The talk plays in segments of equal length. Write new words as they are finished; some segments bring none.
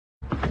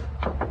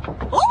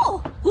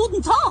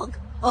Guten Tag.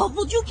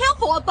 Would you care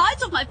for a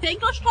bite of my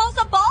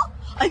Finkelstrasse bar?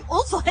 I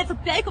also have a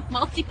bag of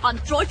marzipan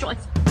joy-joys.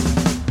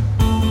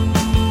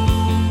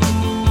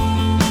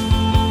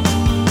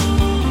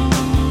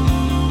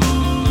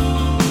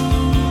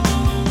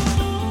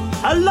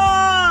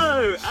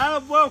 Hello,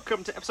 and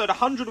welcome to episode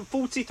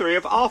 143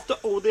 of After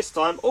All This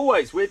Time,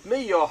 always with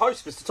me, your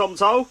host, Mr. Tom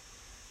Toll.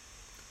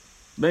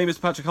 Me,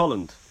 Mr. Patrick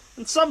Holland.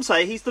 And some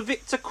say he's the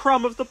Victor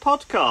Crumb of the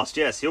podcast.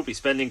 Yes, he'll be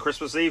spending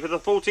Christmas Eve with a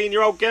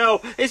 14-year-old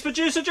girl. It's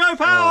producer Joe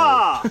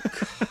Power!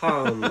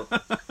 Come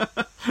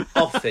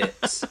off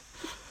it.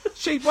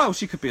 She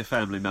could be a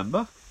family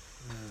member.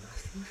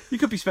 You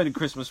could be spending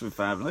Christmas with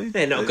family.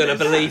 They're not going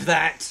to believe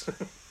that.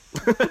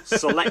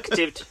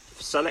 Selected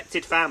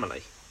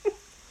family.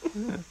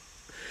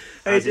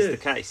 As is the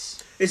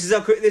case. This is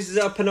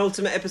our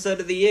penultimate episode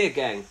of the year,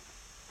 gang.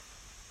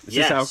 Is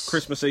this our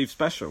Christmas Eve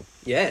special?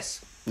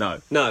 Yes.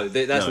 No,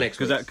 that's next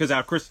week. Because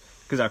our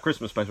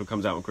Christmas special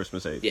comes out on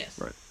Christmas Eve. Yes.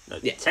 Right. No,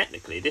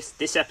 technically,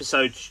 this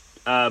episode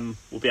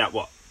will be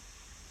out,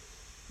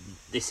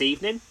 this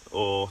evening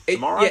or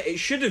tomorrow? It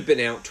should have been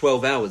out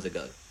 12 hours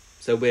ago.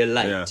 So we're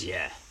late.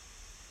 Yeah.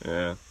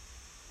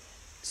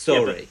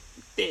 Sorry.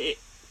 Yeah,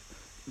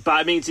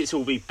 but it means it's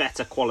all be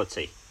better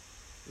quality.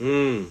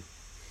 Will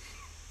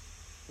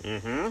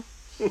it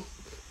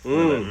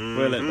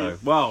though?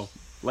 Well,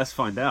 let's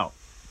find out.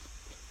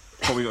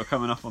 What we got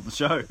coming up on the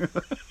show?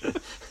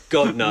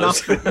 God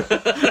knows. The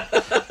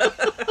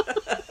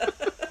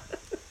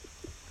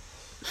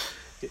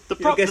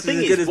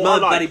thing is,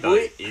 what I like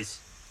though is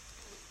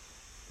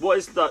what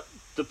is the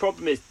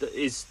problem is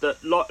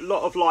that lot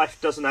of life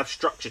doesn't have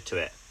structure to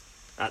it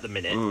at the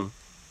minute,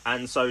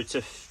 and so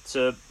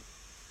to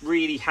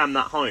really ham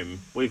that home,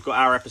 we've got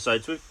our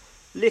episodes with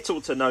little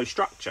to no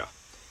structure.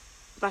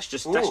 That's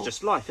just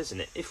life,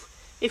 isn't it?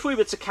 If we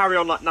were to carry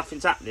on like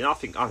nothing's happening, I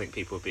think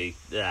people would be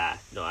not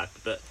happy.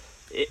 But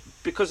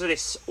because of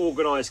this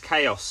organised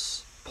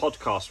chaos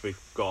podcast we've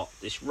got,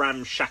 this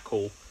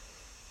ramshackle,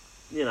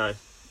 I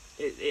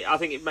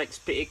think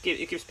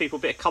it gives people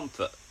a bit of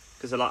comfort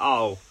because they're like,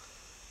 oh,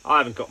 I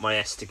haven't got my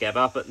S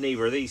together, but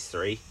neither of these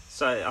three.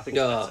 So I think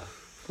it's better.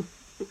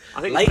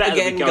 I think it's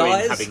better than we go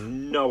in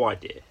having no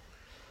idea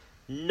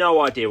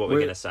what we're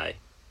going to say.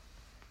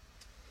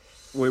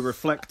 We're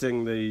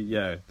reflecting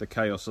the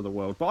chaos of the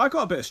world, but I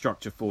got a bit of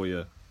structure for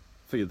you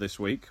this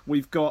week.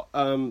 We've got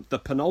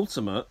the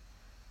penultimate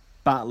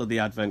Battle of the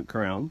Advent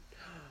Crown,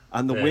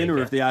 and the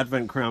winner of the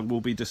Advent Crown will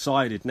be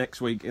decided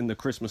next week in the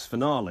Christmas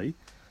finale.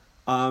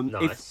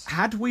 Nice.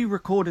 Had we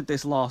recorded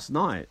this last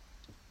night,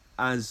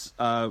 as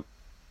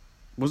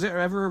was it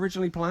ever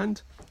originally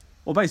planned?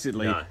 Well,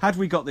 basically, no. Had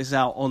we got this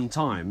out on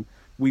time,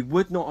 we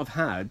would not have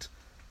had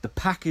the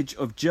package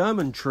of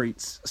German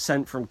treats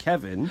sent from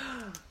Kevin,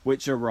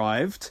 which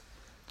arrived.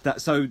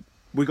 So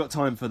we got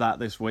time for that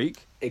this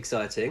week.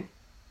 Exciting.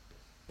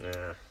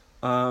 Yeah.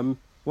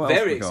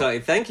 Very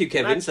exciting. Thank you,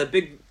 Kevin. So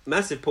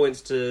massive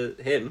points to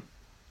him.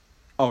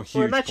 Oh, huge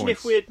Well, imagine points.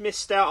 if we had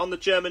missed out on the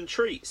German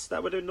treats.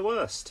 That would have been the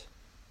worst.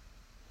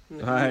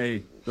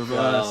 Hey, the worst.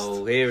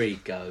 Oh, here he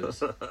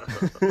goes.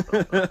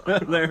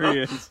 There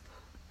he is.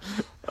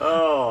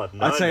 Oh,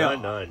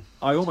 no.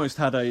 I almost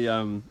had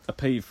a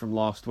peeve from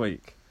last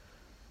week.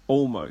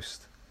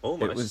 Almost.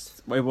 It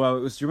was. Do you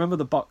remember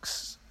the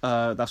Bucks?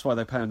 That's why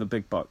they're paying the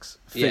big bucks.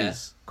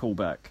 Fizz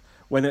callback.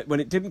 When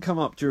it didn't come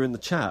up during the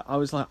chat, I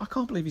was like, I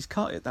can't believe he's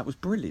cut it. That was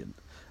brilliant.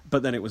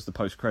 But then it was the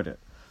post credit.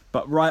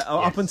 But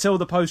up until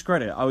the post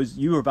credit,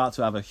 you were about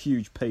to have a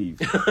huge peeve.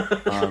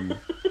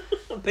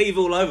 Peeve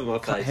all over my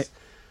face.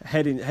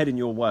 Heading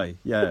your way.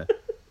 Yeah.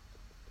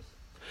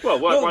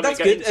 Well, that's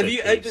good.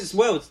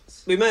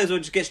 We may as well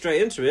just get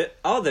straight into it.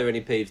 Are there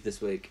any peeves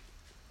this week?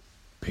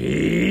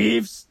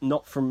 Peeves?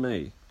 Not from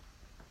me.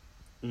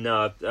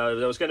 No,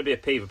 there was going to be a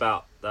peeve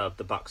about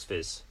the Bucks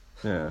Fizz.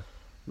 Yeah,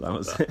 that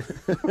was it.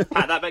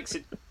 Pat, that makes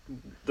it...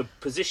 The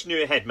position of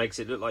your head makes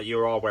it look like you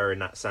are wearing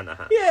that Santa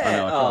hat. Yeah. I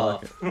know, I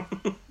like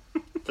it.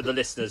 For the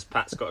listeners,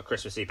 Pat's got a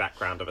Christmassy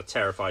background of a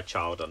terrified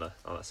child on a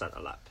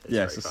Santa lap. It's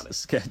yes, very funny. a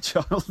scared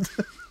child.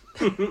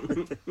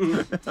 And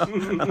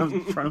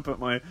I'm trying to put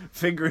my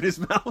finger in his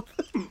mouth.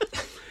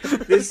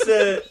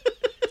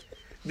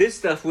 This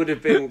stuff would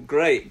have been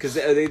great because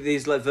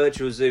these like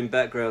virtual Zoom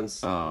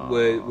backgrounds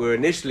were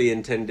initially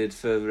intended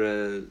for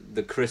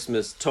the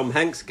Christmas Tom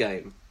Hanks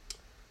game,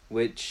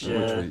 which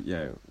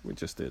we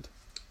just did.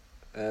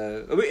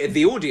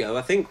 The audio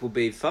I think will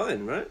be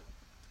fine, right?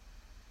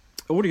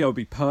 Audio would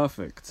be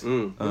perfect.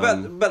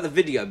 About the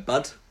video,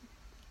 bud.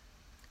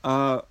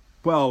 You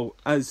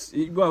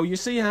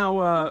see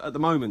how at the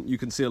moment you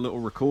can see a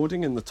little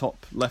recording in the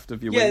top left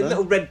of your window? Yeah, a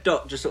little red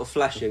dot just sort of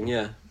flashing,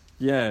 yeah.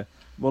 Yeah.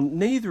 Well,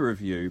 neither of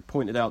you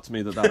pointed out to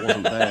me that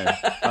wasn't there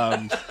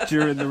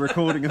during the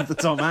recording of the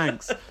Tom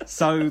Hanks.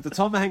 So the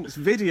Tom Hanks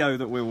video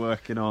that we're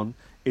working on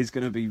is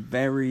going to be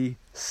very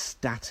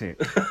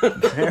static.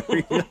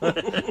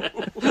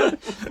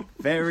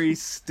 Very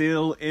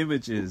still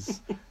images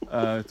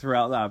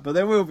throughout that. But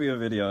there will be a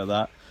video of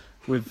that.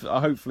 with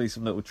hopefully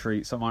some little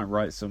treats. I might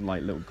write some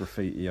like little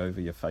graffiti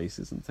over your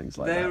faces and things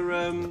like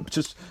that.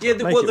 Just the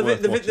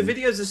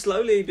videos are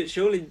slowly but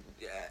surely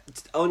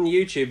on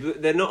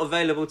YouTube. They're not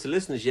available to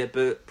listeners yet,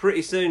 but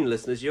pretty soon,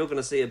 listeners, you're going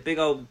to see a big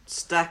old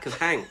stack of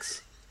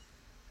Hanks.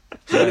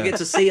 You're going to get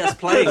to see us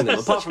playing them,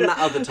 apart from that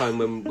other time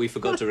when we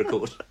forgot to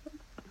record.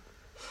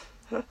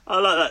 I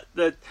like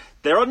that.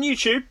 They're on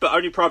YouTube, but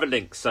only private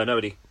links, so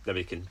nobody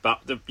can.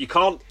 But you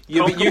can't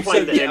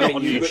complain that they're not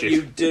on YouTube.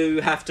 You do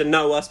have to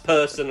know us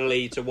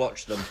personally to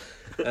watch them.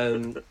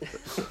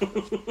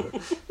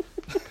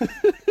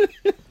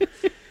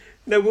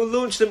 No, we'll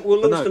launch them.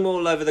 We'll launch them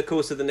all over the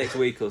course of the next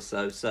week or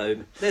so. So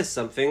there's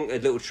something, a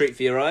little treat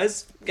for your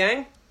eyes,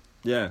 gang.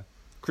 Yeah,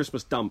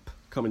 Christmas dump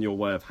coming your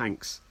way of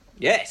Hanks.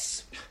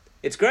 Yes,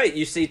 it's great.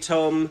 You see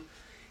Tom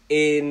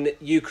in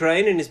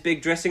Ukraine in his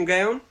big dressing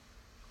gown,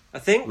 I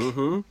think.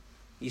 Mm-hmm.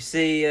 You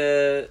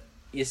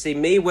see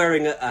me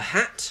wearing a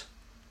hat.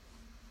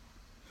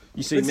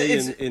 You see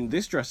me in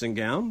this dressing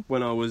gown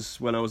when I was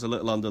a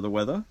little under the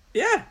weather.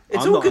 Yeah,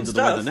 it's I'm all not good under stuff.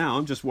 the weather now.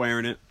 I'm just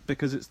wearing it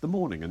because it's the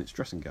morning and it's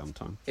dressing gown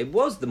time. It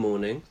was the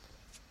morning.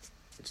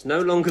 It's no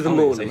longer the It's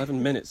morning.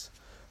 11 minutes.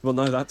 Well,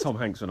 no, that Tom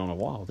Hanks went on a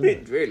while,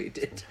 didn't It really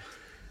did.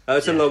 Oh,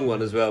 it's a long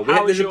one as well.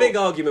 There's a big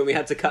argument we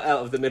had to cut out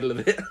of the middle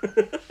of it.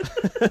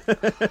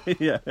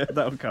 Yeah,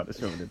 that'll cut us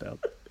short down.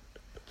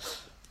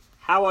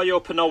 How are your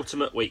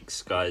penultimate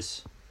weeks,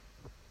 guys?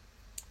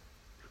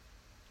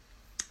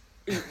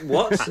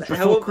 What?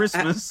 Before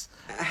Christmas.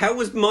 How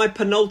was my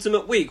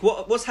penultimate week?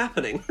 What's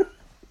happening?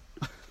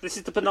 This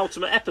is the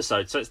penultimate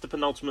episode, so it's the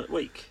penultimate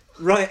week.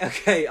 Right,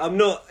 okay. I'm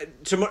not.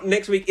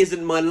 Next week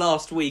isn't my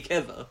last week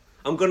ever.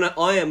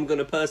 I am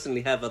gonna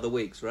personally have other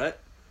weeks, right?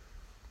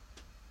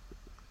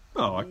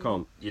 Oh, I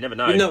can't. You never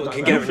know. No one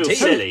can You'll feel guarantee.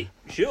 silly.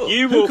 Sure.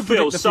 You will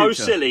feel so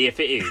silly if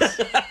it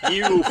is.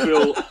 You will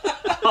feel.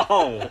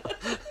 Oh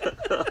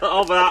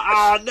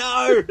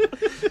no!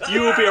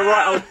 You will be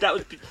alright. That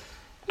was.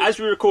 As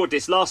we record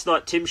this, last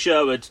night Tim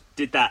Sherwood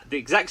did the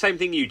exact same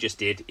thing you just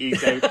did.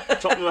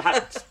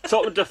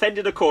 Tottenham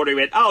defended a corner. He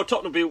went,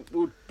 Tottenham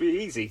will be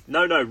easy.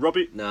 No,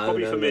 Robbie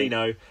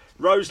Firmino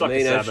rose like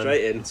a salmon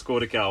straight in. and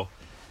scored a goal.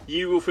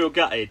 You will feel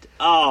gutted.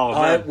 Oh,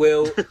 I man.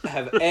 will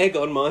have egg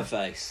on my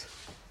face.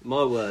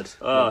 My word.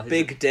 My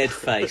big dead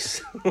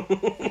face.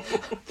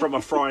 From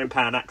a frying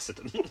pan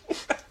accident.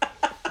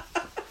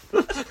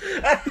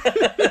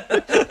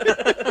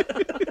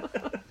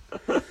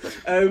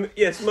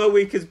 Yes, my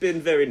week has been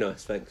very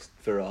nice, thanks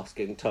for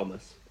asking,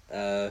 Thomas.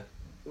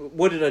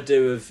 What did I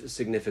do of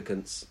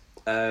significance?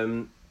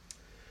 I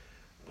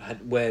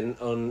went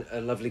on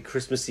a lovely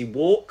Christmassy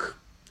walk.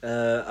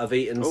 I've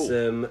eaten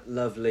some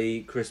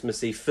lovely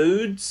Christmassy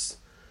foods.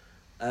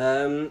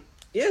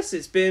 Yes,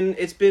 it's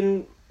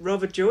been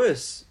rather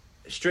joyous.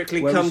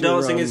 Strictly Come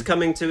Dancing is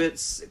coming to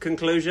its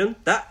conclusion.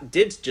 That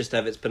did just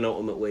have its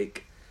penultimate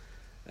week.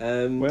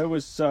 Where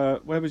was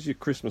your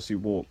Christmassy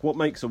walk? What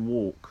makes a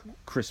walk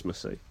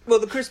Christmassy? Well,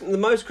 the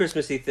most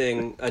Christmassy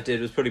thing I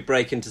did was probably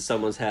break into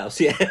someone's house.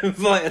 Yeah,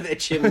 via their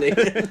chimney.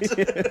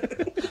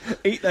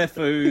 Eat their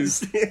food.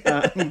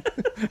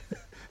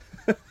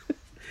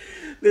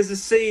 There's a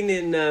scene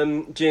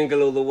in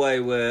Jingle All the Way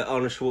where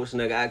Arnold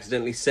Schwarzenegger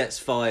accidentally sets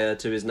fire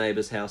to his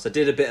neighbour's house. I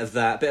did a bit of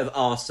that, a bit of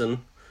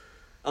arson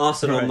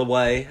on the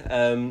way.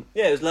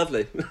 Yeah, it was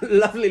lovely.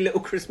 Lovely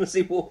little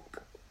Christmassy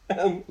walk.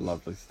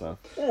 Lovely stuff.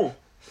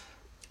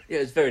 Yeah,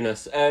 it's very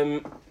nice.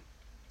 How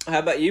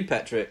about you,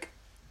 Patrick?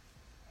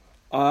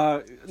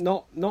 Not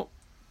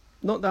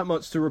that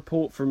much to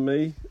report from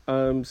me.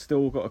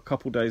 Still got a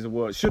couple days of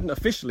work. Shouldn't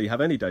officially have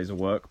any days of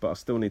work, but I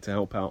still need to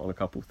help out on a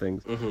couple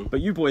things. Mm-hmm.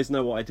 But you boys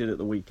know what I did at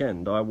the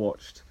weekend. I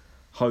watched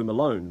Home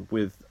Alone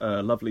with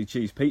lovely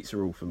cheese pizza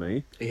all for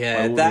me.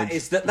 Yeah, that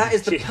is the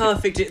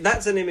perfect.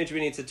 That's an image we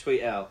need to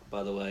tweet out,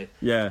 by the way.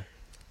 Yeah.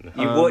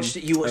 You watched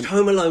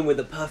Home Alone with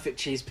a perfect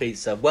cheese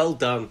pizza. Well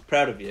done.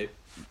 Proud of you.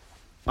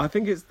 I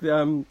think it's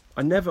the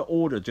I never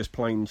order just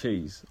plain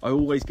cheese. I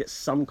always get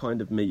some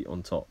kind of meat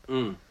on top.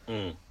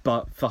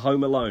 But for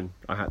Home Alone,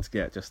 I had to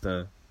get just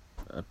a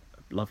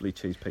lovely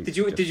cheese pizza.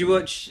 Did you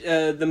watch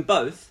them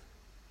both?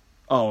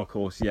 Oh, of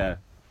course, yeah.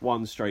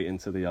 One straight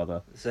into the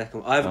other. The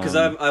second one. Because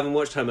I haven't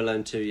watched Home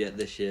Alone 2 yet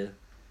this year.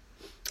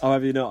 Oh,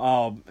 have you not?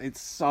 Oh,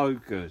 it's so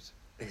good.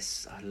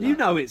 You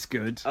know it's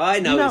good. I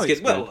know it's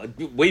good. Well,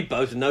 we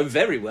both know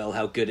very well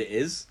how good it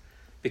is.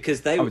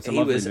 Because he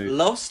was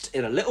lost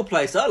in a little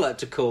place I like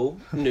to call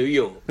New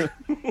York. A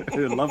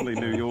lovely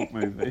New York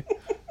movie.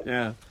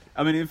 Yeah.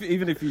 I mean,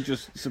 even if you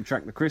just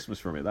subtract the Christmas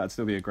from it, that'd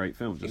still be a great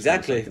film. Just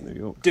exactly. New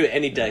York. Do it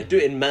any day. Do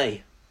it in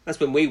May. That's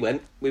when we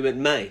went. We went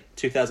May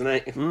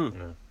 2008.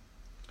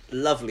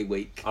 Lovely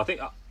week. I think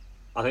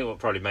what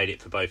probably made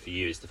it for both of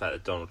you is the fact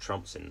that Donald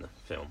Trump's in the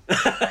film.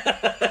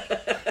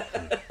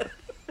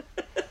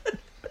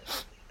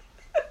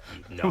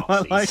 What I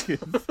like is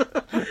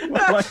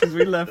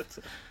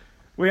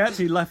we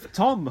actually left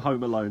Tom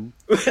home alone.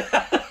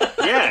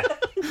 Yeah.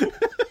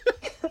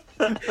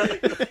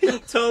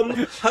 Tom,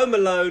 Home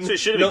Alone,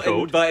 so not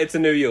invited to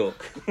New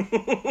York.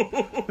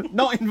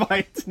 Not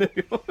invited to New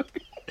York.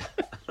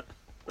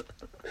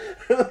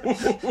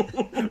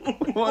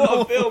 What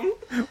a film!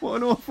 What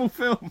an awful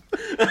film.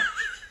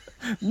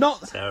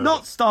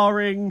 Not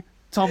starring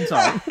Tom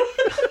Tom.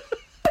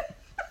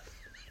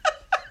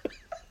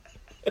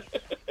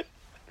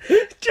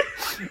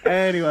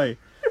 Anyway,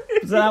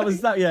 so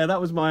that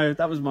was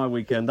my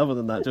weekend. Other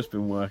than that, just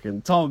been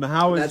working. Tom,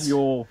 how is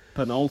your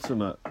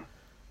penultimate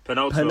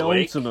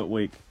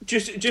week?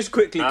 Just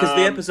quickly, because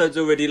the episode's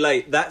already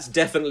late. That's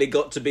definitely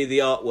got to be the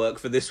artwork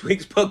for this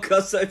week's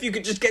podcast. So if you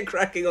could just get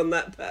cracking on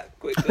that, Pat,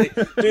 quickly,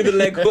 do the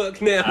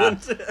legwork now.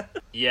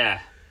 Yeah,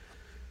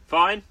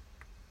 fine.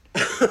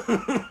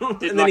 And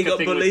then he got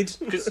bullied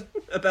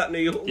about New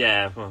York.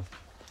 Yeah, well.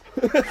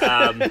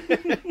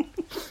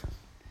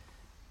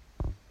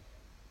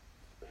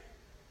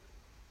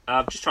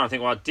 I'm just trying to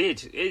think what I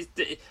did.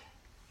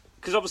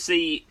 Because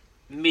obviously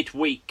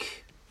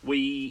midweek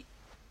we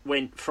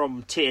went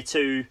from tier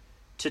 2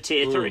 to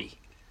tier 3.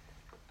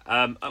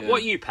 What are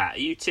you, Pat? Are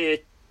you tier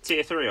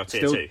 3 or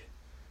tier 2?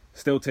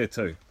 Still tier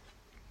 2.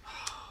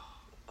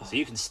 So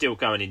you can still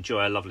go and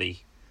enjoy a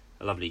lovely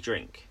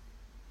drink.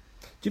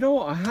 Do you know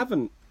what I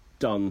haven't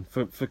done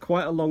for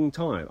quite a long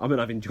time? I mean,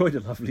 I've enjoyed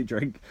a lovely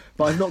drink,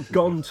 but I've not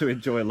gone to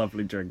enjoy a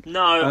lovely drink.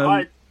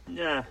 No,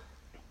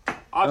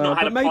 I've not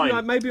had a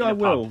pint. Maybe I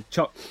will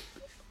chuck,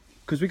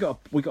 because we got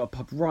a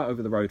pub right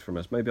over the road from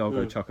us. Maybe I'll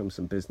go chuck them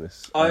some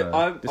business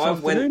this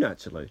afternoon.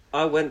 Actually,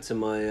 I went to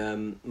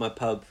my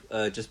pub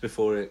just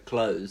before it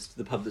closed.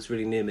 The pub that's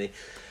really near me,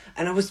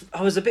 and I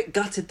was a bit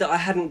gutted that I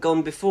hadn't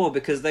gone before,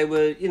 because they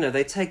were,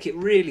 they take it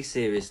really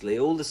seriously.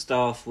 All the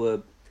staff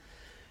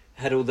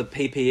had all the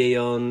PPE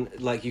on,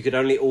 like you could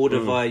only order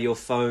via your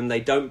phone.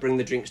 They don't bring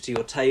the drinks to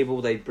your table.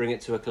 They bring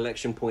it to a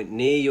collection point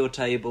near your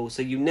table,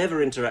 so you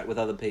never interact with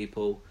other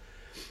people.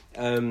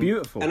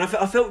 Beautiful. And I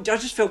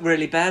just felt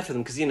really bad for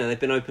them, because they've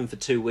been open for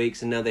 2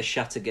 weeks and now they're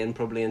shut again,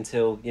 probably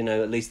until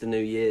at least the new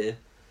year.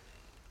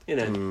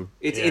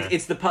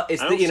 It's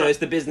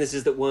the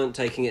businesses that weren't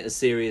taking it as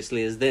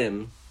seriously as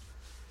them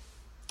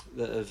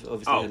that have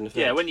obviously had an effect.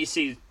 Yeah, when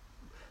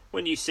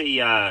you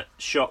see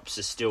shops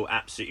are still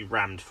absolutely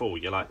rammed full,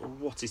 you're like, well,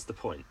 what is the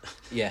point?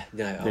 Yeah,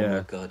 no,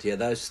 my god, yeah,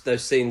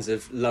 those scenes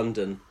of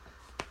London,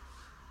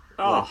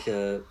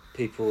 like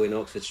people in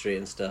Oxford Street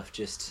and stuff,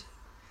 just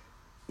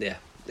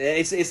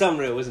it's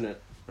unreal, isn't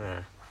it?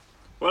 Yeah.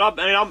 Well,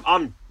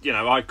 I'm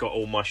I got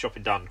all my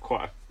shopping done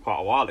quite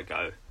a while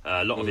ago.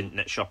 A lot of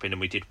internet shopping, and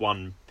we did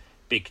one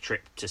big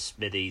trip to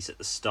Smithies at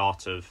the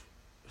start of,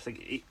 I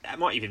think it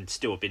might even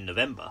still have been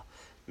November.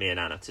 Me and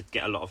Anna, to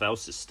get a lot of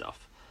Elsa's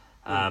stuff.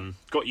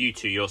 Got you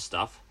to your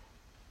stuff.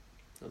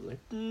 Lovely.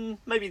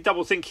 Maybe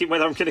double thinking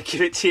whether I'm going to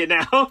give it to you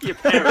now, your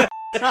parents.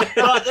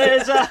 But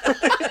there's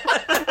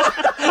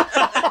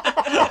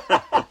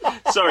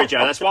sorry,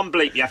 Joe. That's one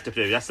bleep you have to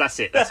do. That's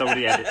it. That's all the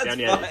only editing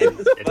you have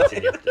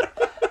to do.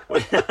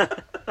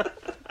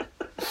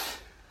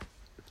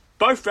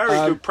 Both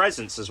very good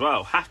presents as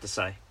well, have to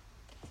say.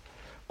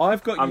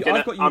 I've got you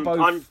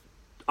both.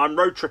 I'm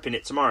road tripping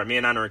it tomorrow. Me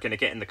and Anna are going to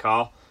get in the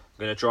car. I'm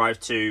going to drive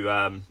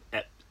to.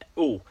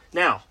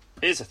 Now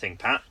here's the thing,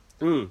 Pat.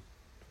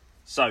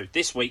 So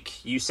this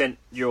week you sent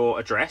your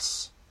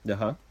address.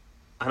 Uh-huh.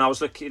 And I was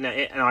looking at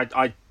it, and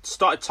I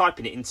started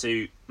typing it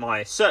into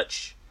my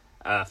search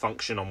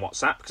function on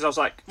WhatsApp, because I was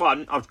like,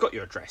 well, I've got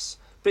your address,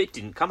 but it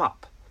didn't come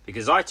up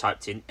because I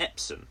typed in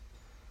Epsom,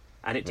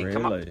 and it didn't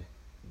come up.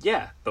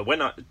 Yeah, but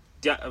when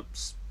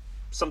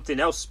something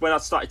else, when I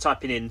started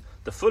typing in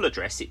the full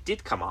address, it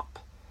did come up.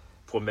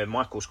 From when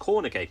Michael's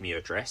Corner gave me your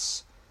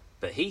address,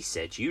 but he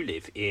said you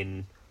live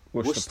in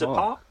Worcester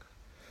Park.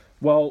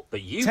 Well,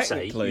 but you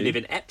say you live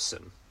in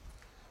Epsom.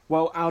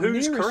 Well, our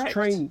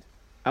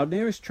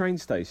nearest train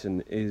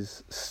station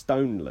is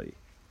Stoneleigh,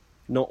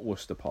 not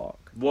Worcester Park.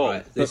 What?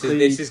 Right. This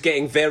is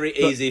getting very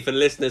easy for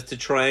listeners to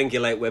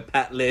triangulate where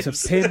Pat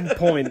lives. To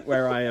pinpoint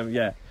where I am,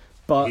 yeah.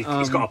 But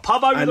he's got a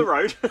pub over the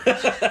road.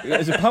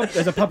 There's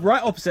a pub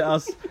right opposite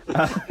us,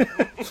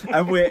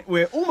 and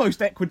we're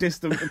almost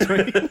equidistant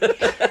between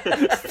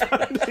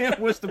Stoneleigh and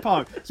Worcester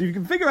Park. So if you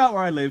can figure out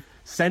where I live,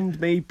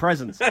 send me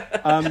presents.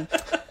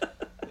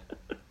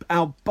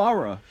 Our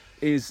borough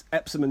is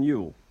Epsom and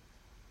Ewell.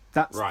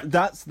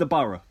 That's the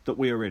borough that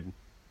we are in.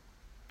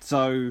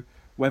 So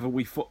whether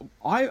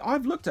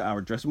I've looked at our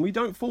address, and we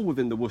don't fall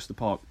within the Worcester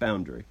Park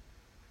boundary,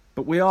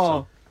 but we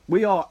are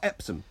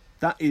Epsom.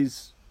 That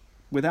is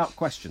without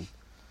question.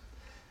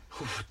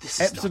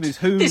 Epsom is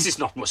who? This is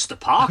not Worcester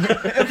Park.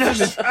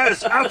 Epsom is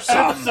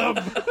Epsom.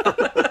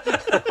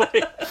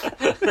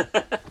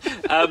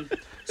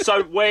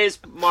 So where's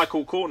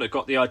Michael Corner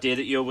got the idea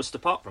that you're Worcester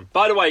Park from?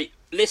 By the way,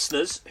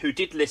 listeners who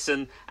did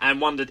listen and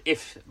wondered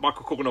if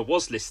Michael Corner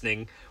was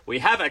listening, we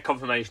have had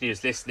confirmation he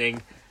was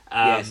listening.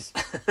 Yes.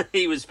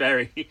 It was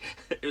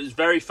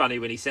very funny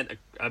when he sent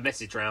a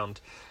message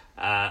round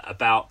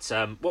about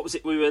what was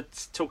it we were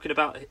talking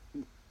about?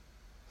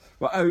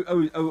 Well,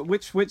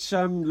 which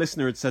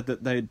listener had said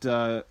that they'd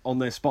on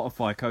their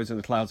Spotify, Codes in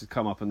the Clouds had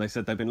come up, and they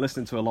said they've been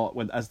listening to a lot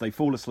as they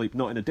fall asleep,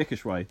 not in a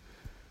dickish way.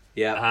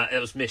 Yeah, it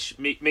was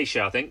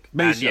Misha, I think.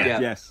 Misha,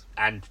 and, yes.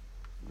 And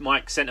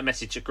Mike sent a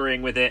message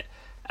agreeing with it,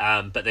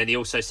 But then he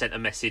also sent a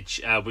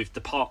message with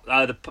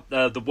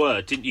the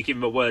word. Didn't you give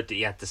him a word that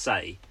he had to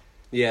say?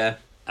 Yeah.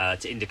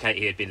 To indicate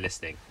he had been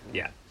listening.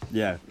 Yeah.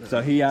 Yeah.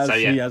 So he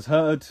has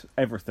heard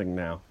everything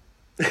now.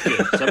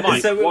 Good. So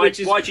Mike,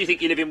 why do you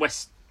think you live in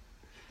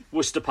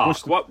Worcester Park?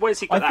 Where's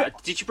he got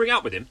that? Did you bring it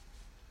up with him?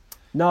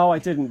 No, I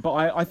didn't. But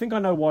I think I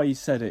know why he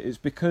said it. It's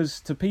because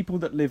to people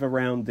that live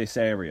around this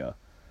area,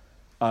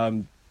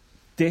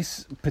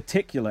 this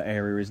particular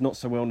area is not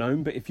so well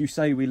known. But if you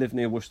say we live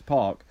near Worcester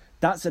Park,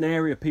 that's an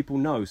area people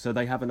know, so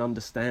they have an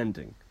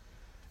understanding.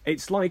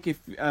 It's like if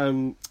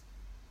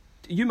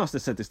you must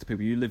have said this to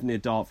people. You live near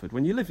Dartford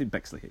when you live in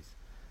Bexleyheath.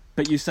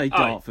 But you say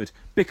Dartford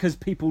because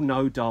people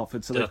know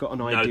Dartford, so they've got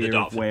an idea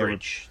of where.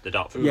 Bridge, the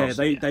Dartford yeah,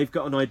 Crossing, they've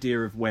got an idea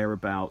of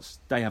whereabouts.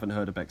 They haven't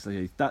heard of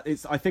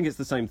Bexleyheath. I think it's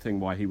the same thing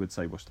why he would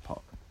say Worcester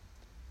Park.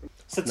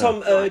 So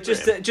Tom, I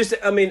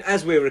mean,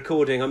 as we're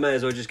recording, I may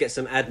as well just get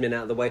some admin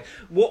out of the way.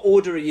 What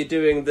order are you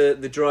doing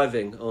the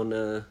driving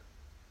on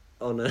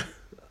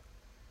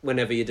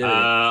whenever you're doing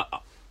it?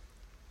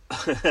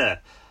 I'm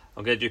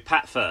going to do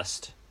Pat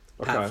first.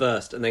 Pat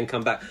first, and then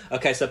come back.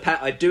 Okay, so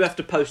Pat, I do have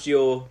to post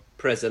your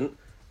present.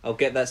 I'll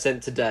get that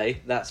sent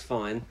today. That's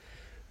fine.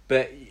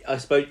 But I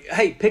suppose,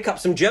 hey, pick up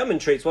some German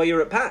treats while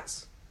you're at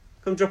Pat's.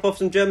 Come drop off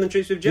some German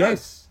treats with Joe.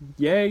 Yes.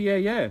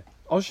 Yeah.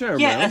 I'll share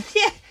them around.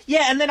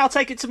 Yeah, and then I'll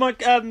take it to my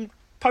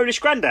Polish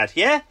granddad,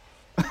 yeah?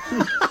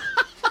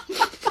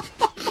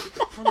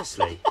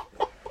 Honestly.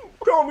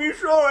 Tom, you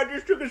saw I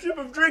just took a sip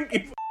of drink,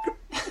 you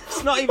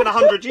It's not even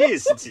 100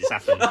 years since it's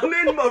happened. I'm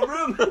in my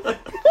room.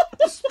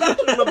 Spat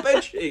on my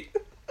bedsheet.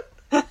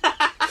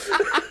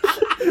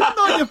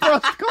 Not your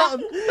brushed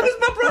cotton. It's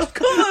my brushed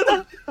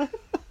cotton.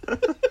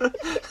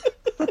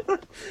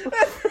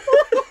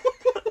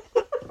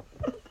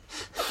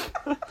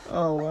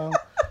 Oh, wow.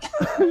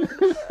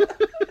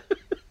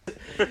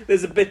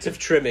 There's a bit of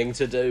trimming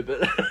to do,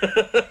 but...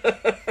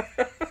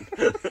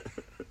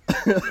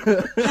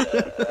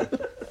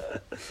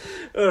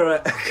 All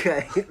right,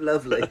 okay,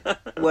 lovely.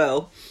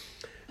 Well,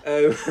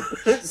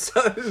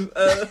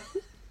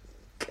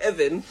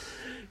 Kevin,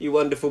 you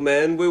wonderful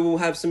man, we will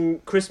have some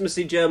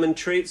Christmassy German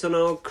treats on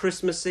our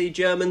Christmassy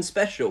German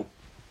special.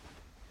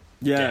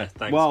 Yeah,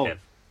 thanks, well,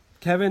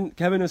 Kev.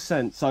 Kevin has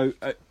sent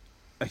a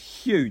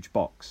huge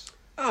box.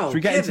 Oh, should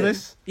we get into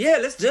this? Yeah,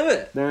 let's do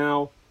it.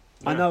 Now,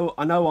 yeah. I know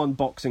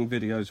unboxing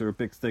videos are a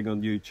big thing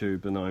on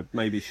YouTube, and I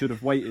maybe should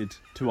have waited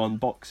to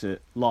unbox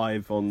it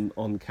live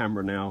on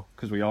camera now,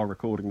 because we are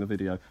recording the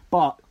video.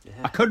 But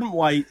I couldn't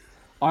wait.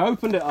 I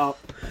opened it up.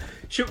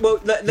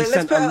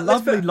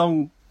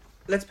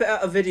 Let's put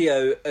out a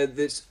video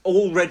that's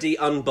already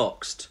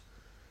unboxed.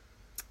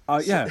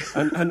 Yeah,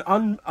 an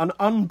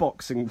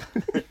unboxing,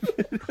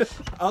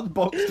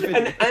 unboxed video.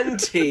 An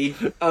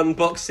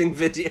anti-unboxing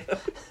video.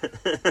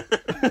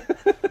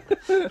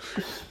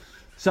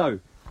 So,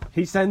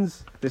 he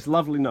sends this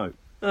lovely note.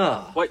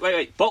 Oh.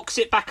 Wait. Box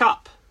it back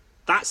up.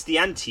 That's the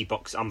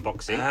anti-box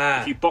unboxing.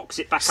 If you box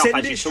it back up as you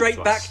send it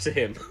straight back to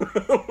him.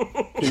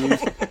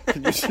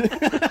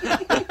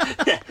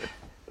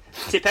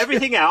 Tip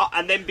everything out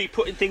and then be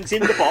putting things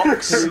in the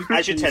box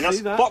as you tell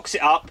us. Box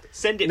it up,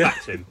 send it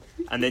back to him.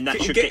 And then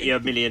that should get you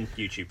 1 million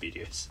YouTube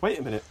videos. Wait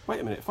a minute.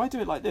 If I do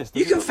it like this...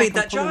 You can feed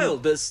that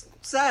child that's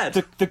sad.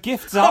 The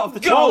gift's out of the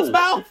child's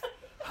mouth.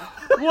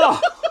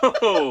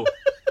 Whoa!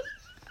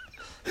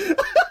 I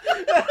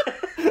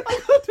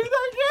can't do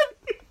that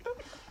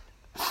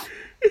again.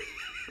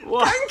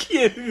 What? Thank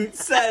you,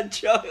 sad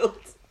child.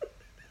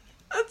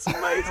 That's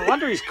amazing. I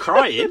wonder he's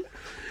crying.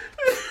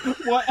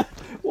 What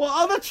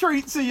other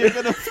treats are you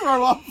going to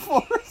throw up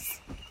for us?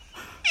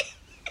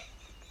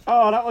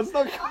 Oh, that one's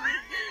not crying.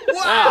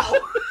 Wow.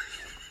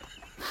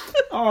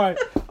 All right.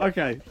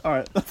 Okay. All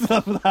right. That's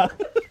enough of that.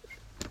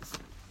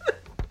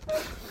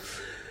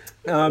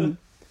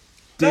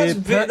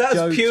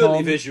 That's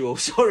purely visual.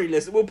 Sorry,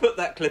 listen. We'll put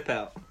that clip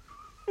out.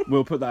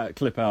 We'll put that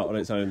clip out on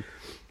its own.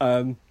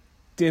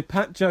 Dear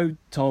Pat, Joe,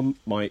 Tom,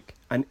 Mike,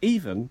 and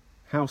even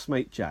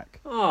housemate Jack.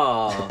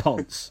 Aww.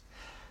 Ponce.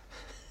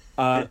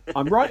 I'm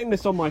writing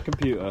this on my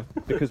computer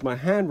because my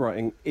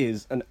handwriting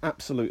is an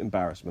absolute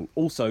embarrassment.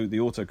 Also, the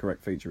autocorrect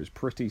feature is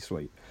pretty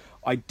sweet.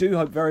 I do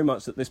hope very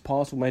much that this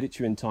parcel made it to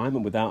you in time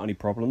and without any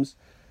problems.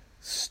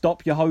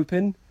 Stop your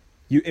hoping.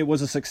 It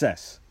was a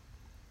success.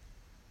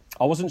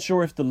 I wasn't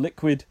sure if the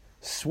liquid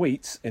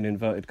sweets, in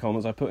inverted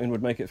commas, I put in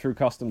would make it through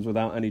customs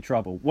without any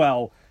trouble.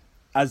 Well,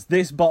 as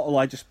this bottle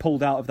I just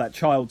pulled out of that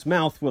child's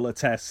mouth will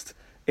attest,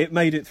 it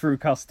made it through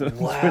customs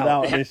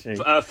without an issue.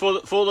 For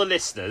the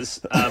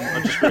listeners,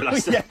 I just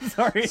realised yeah,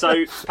 sorry.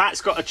 So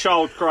Pat's got a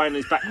child crying in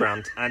his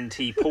background, and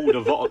he pulled a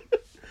vodka.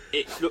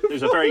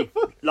 There's a very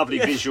lovely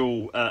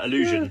visual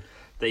illusion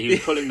that he was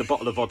pulling the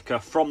bottle of vodka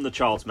from the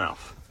child's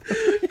mouth.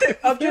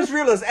 I've just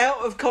realised,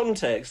 out of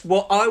context,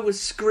 what I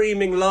was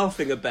screaming,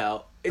 laughing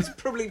about is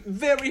probably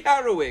very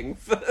harrowing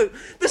for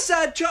the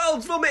sad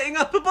child's vomiting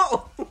up a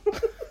bottle.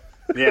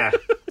 Yeah.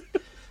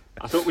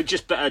 I thought we'd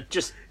just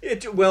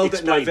well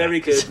done. No, very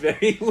good.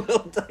 Very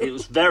well done. It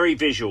was very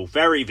visual.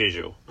 Very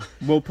visual.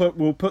 We'll put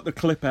the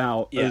clip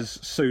out as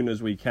soon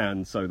as we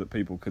can so that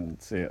people can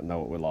see it and know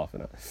what we're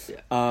laughing at.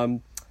 Yeah.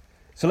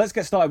 So let's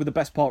get started with the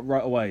best part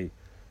right away.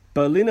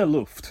 Berliner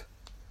Luft.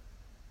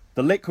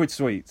 The liquid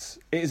sweets.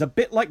 It is a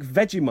bit like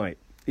Vegemite.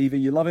 Either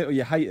you love it or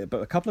you hate it,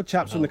 but a couple of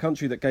chaps from the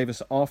country that gave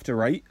us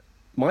After Eight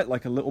might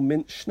like a little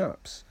mint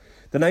schnapps.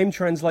 The name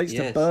translates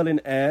to Berlin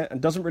air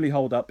and doesn't really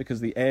hold up because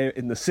the air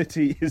in the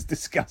city is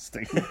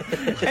disgusting.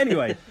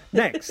 Anyway,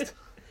 next.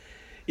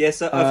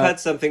 Yes, I've had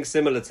something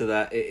similar to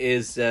that. It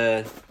is,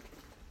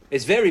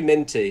 it's very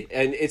minty,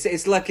 and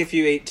it's like if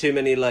you eat too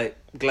many like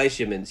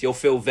glacier mints, you'll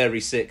feel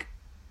very sick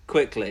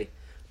quickly.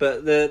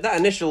 But that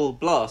initial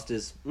blast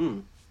is,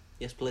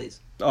 yes, please.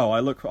 Oh, I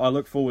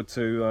look forward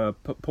to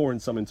pouring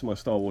some into my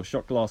Star Wars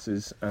shot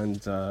glasses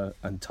and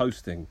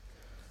toasting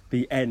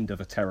the end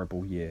of a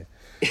terrible year.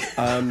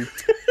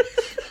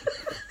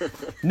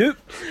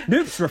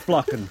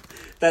 Noopsreflucken.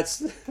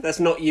 That's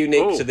not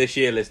unique to this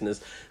year,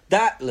 listeners.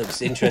 That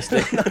looks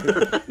interesting.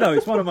 No,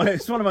 it's one of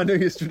my New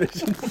Year's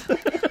traditions.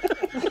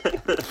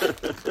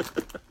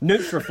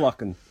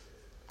 Noopsreflucken.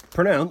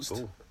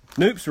 Pronounced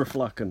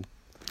Noopsreflucken.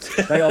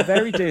 They are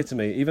very dear to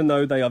me, even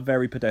though they are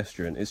very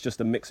pedestrian. It's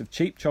just a mix of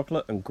cheap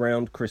chocolate and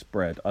ground crisp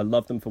bread. I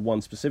love them for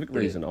one specific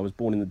reason. I was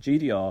born in the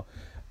GDR,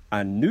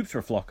 and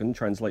Noopsreflucken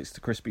translates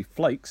to crispy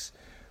flakes,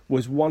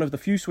 was one of the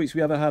few sweets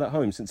we ever had at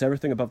home, since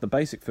everything above the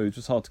basic foods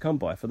was hard to come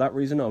by. For that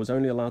reason, I was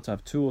only allowed to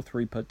have 2 or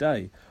 3 per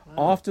day.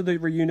 Wow. After the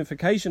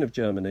reunification of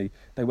Germany,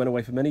 they went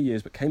away for many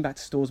years, but came back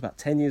to stores about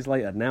 10 years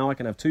later. Now I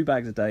can have 2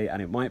 bags a day,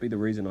 and it might be the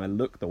reason I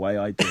look the way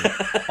I do.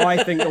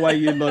 I think the way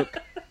you look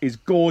is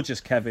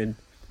gorgeous, Kevin.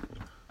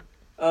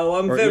 Oh,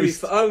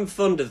 I'm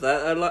fond of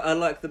that. I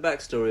like the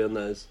backstory on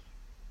those.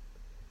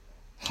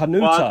 Hanuta.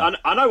 Well,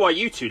 I know why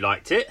you two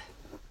liked it.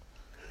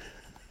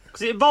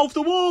 Because it involved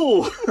the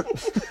wall.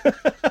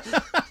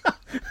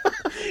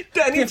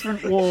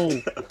 Different wall.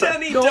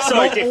 Danny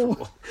Dyer.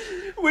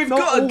 We've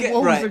got to get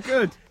right. Are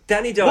good.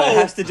 Danny Dyer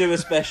has to do a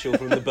special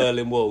from the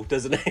Berlin Wall,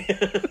 doesn't he?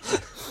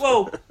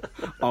 Whoa.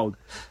 Oh,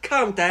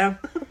 calm down.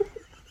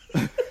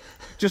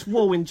 Just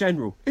wall in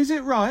general. Is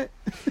it right?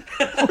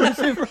 Or is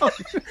it wrong?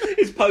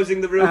 He's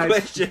posing the real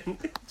question.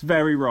 It's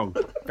very wrong.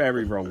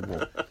 Very wrong.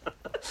 Wall.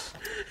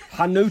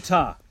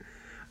 Hanuta.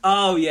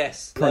 Oh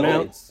yes.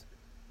 Pronounced.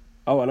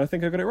 Oh, and I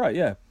think I got it right.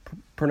 Yeah,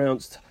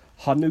 pronounced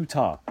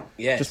Hanuta.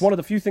 Yes. Just one of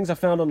the few things I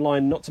found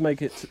online not to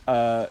make it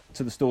to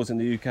the stores in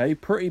the UK.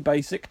 Pretty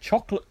basic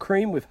chocolate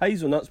cream with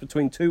hazelnuts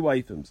between 2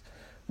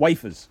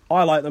 wafers.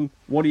 I like them.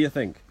 What do you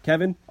think?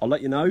 Kevin, I'll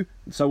let you know.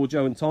 And so will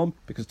Joe and Tom,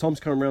 because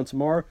Tom's coming around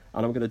tomorrow,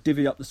 and I'm going to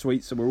divvy up the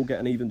sweets so we're all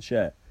getting an even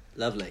share.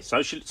 Lovely.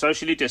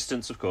 Socially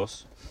distanced, of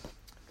course.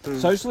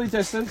 Socially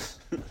distanced.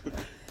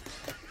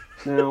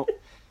 Now,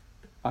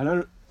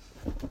 I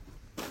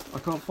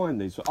can't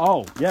find these.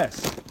 Oh,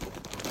 yes.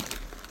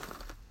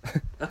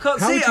 I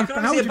can't see it. I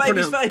can't see a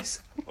baby's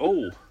face.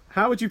 Oh.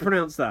 How would you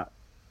pronounce that?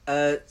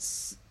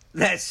 That's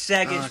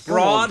Sagish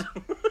Broad.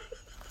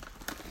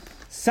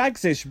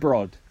 Sagish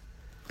Broad.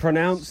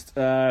 Pronounced,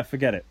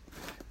 forget it.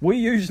 We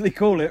usually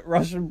call it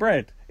Russian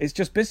bread. It's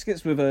just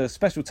biscuits with a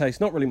special taste.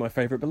 Not really my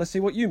favourite, but let's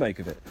see what you make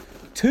of it.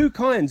 2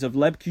 kinds of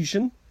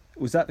Lebkuchen.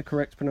 Was that the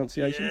correct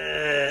pronunciation?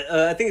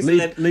 I think it's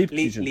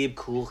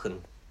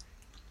Lebkuchen.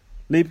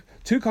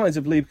 2 kinds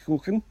of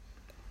Lebkuchen.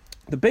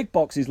 The big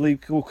box is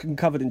Lebkuchen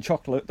covered in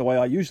chocolate, the way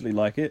I usually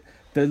like it.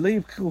 The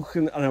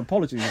Lebkuchen, and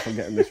apologies if I'm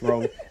getting this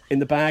wrong, in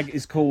the bag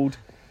is called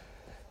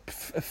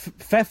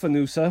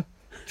Pfeffernusse.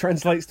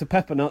 Translates to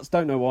pepper nuts,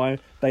 don't know why.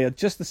 They are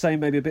just the same,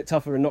 maybe a bit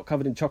tougher and not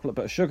covered in chocolate,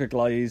 but a sugar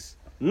glaze.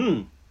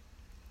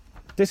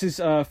 This is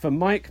for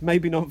Mike,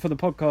 maybe not for the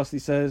podcast. He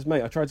says,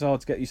 mate, I tried so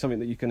hard to get you something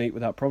that you can eat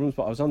without problems,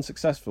 but I was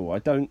unsuccessful. I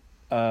don't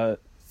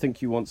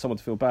think you want someone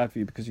to feel bad for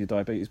you because of your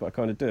diabetes, but I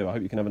kind of do. I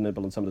hope you can have a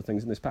nibble on some of the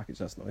things in this package.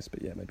 That's nice,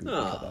 but yeah, maybe we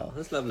can cut that out.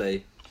 That's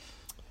lovely.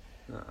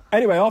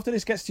 Anyway, after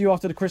this gets to you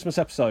after the Christmas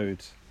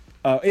episode...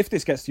 if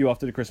this gets to you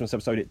after the Christmas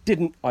episode, it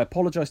didn't. I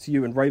apologise to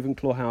you and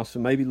Ravenclaw House for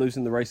maybe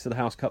losing the race to the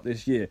House Cup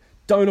this year.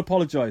 Don't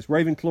apologise.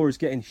 Ravenclaw is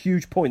getting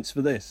huge points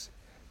for this.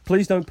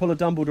 Please don't pull a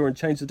Dumbledore and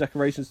change the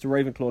decorations to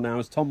Ravenclaw now,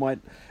 as Tom might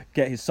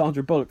get his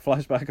Sandra Bullock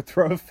flashback and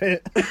throw a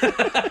fit.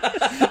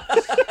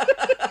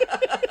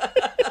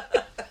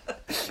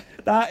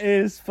 That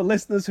is, for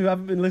listeners who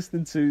haven't been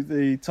listening to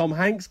the Tom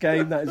Hanks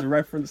game, that is a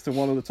reference to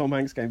one of the Tom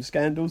Hanks game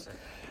scandals.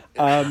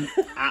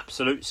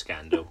 Absolute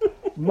scandal.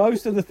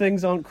 Most of the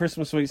things aren't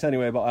Christmas sweets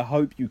anyway, but I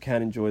hope you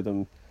can enjoy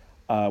them.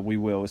 We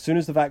will. As soon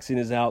as the vaccine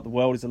is out, the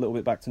world is a little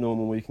bit back to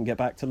normal. We can get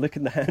back to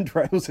licking the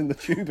handrails in the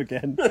tube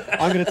again.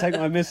 I'm going to take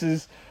my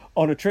missus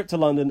on a trip to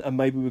London, and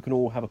maybe we can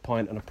all have a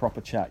pint and a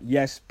proper chat.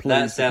 Yes, please.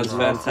 That sounds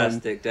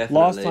fantastic,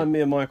 definitely. Last time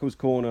me and Michael's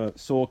Corner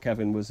saw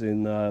Kevin was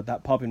in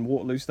that pub in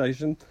Waterloo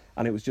Station,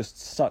 and it was just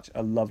such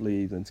a lovely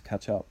evening to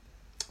catch up.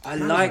 I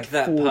like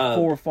that pub.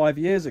 4 or 5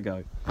 years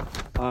ago.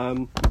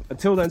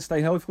 Until then,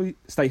 stay healthy,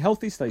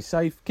 stay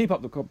safe, keep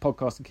up the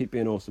podcast and keep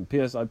being awesome.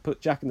 P.S. I put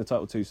Jack in the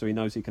title too, so he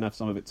knows he can have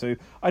some of it too.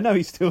 I know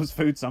he steals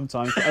food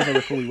sometimes, but as I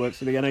recall, he works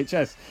for the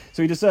NHS,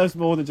 so he deserves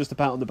more than just a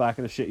pat on the back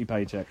and a shitty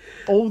paycheck.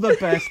 All the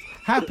best.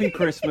 Happy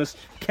Christmas,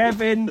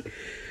 Kevin.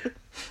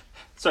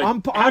 So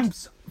I'm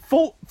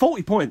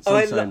 40 points.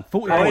 I'm saying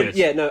 40 points.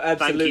 Yeah, no,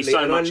 absolutely. Thank you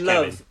so much,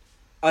 Kevin.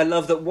 I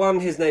love that,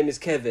 one, his name is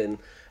Kevin,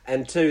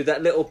 and two,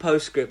 that little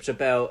postscript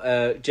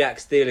about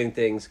Jack stealing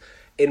things.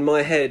 In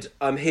my head,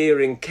 I'm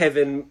hearing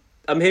Kevin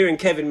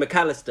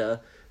McAllister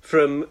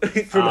from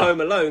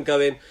Home Alone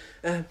going,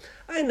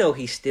 I know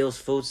he steals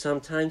food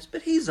sometimes,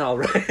 but he's all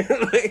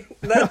right.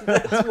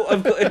 That's what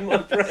I've got in my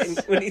brain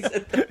when he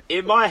said that.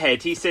 In my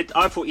head,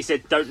 I thought he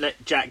said, don't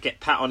let Jack get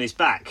pat on his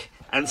back.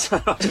 And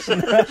so,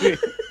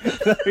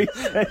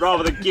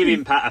 rather than give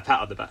him a pat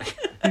on the back.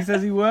 He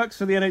says he works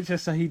for the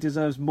NHS, so he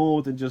deserves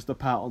more than just a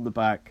pat on the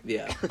back.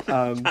 Yeah.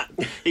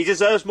 He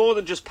deserves more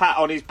than just pat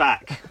on his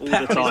back all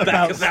the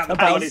time.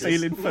 About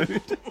stealing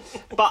food.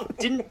 But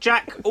didn't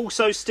Jack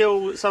also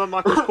steal some of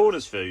Michael's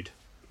Corner's food?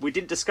 We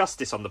didn't discuss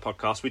this on the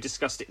podcast. We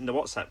discussed it in the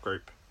WhatsApp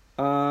group.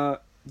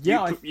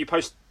 Yeah. You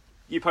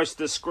posted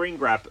the screen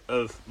grab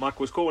of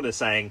Michael's Corner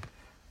saying...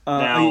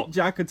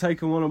 Jack had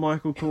taken one of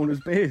Michael Corner's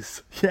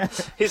beers. Yeah,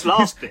 his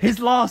last beer. His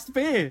last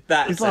beer.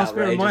 His last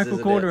beer. Michael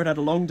Corner had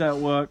a long day at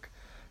work,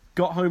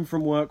 got home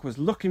from work, was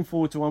looking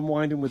forward to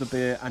unwinding with a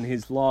beer, and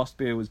his last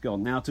beer was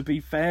gone. Now, to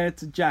be fair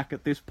to Jack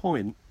at this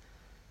point,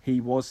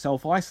 he was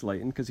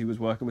self-isolating because he was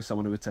working with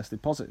someone who had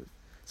tested positive.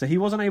 So he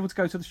wasn't able to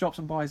go to the shops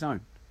and buy his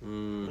own.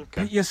 Okay.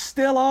 But you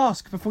still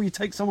ask before you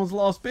take someone's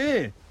last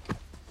beer.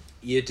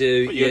 You do.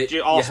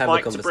 You ask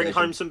Mike to bring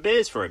home some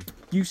beers for him.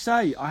 You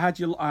say, I had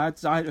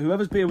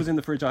whoever's beer was in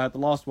the fridge, I had the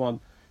last one.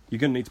 You're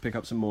going to need to pick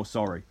up some more,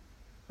 sorry.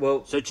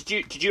 Well, so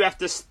did you have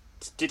to...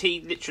 Did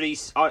he literally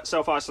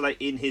self-isolate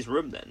in his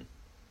room then?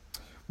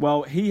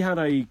 Well, he had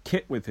a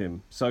kit with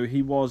him, so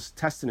he was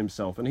testing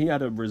himself, and he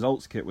had a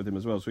results kit with him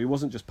as well, so he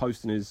wasn't just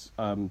posting his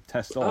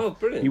test off. Oh,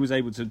 brilliant. He was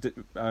able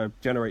to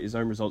generate his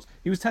own results.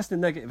 He was testing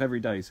negative every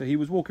day, so he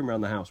was walking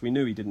around the house. We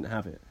knew he didn't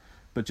have it,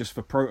 but just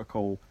for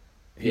protocol,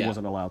 he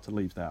wasn't allowed to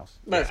leave the house.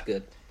 That's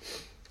good.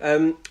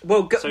 Well,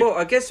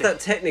 I guess that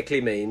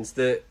technically means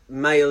that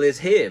mail is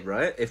here,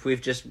 right? If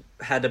we've just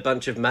had a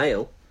bunch of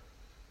mail.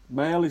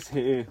 Mail is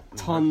here.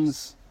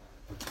 Tons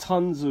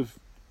of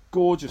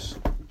gorgeous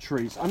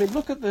trees. I mean,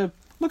 look at the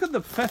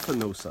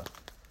Pfeffernusse.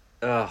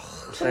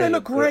 Oh, they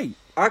look great.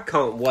 I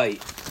can't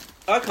wait.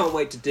 I can't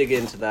wait to dig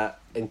into that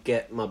and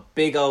get my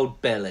big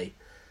old belly.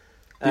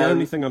 The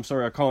only thing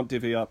I can't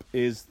divvy up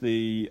is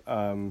the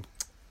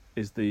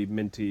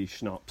minty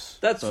schnapps.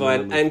 That's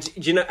fine. And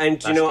do you know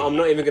what? I'm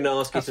not even going to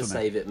ask you to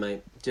save it,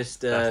 mate.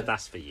 Just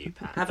that's for you,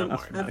 Pat. Have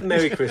a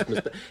Merry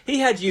Christmas. But he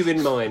had you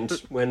in mind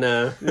when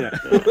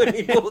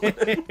he bought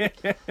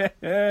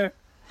them.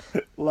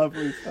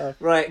 Lovely stuff.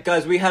 Right,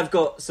 guys, we have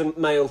got some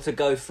mail to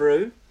go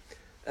through.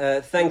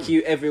 Thank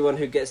you, everyone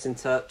who gets in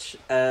touch.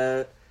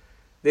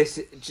 This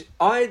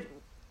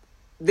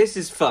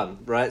is fun,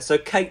 right? So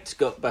Kate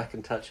got back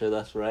in touch with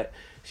us, right?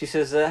 She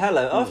says,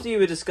 hello, after you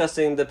were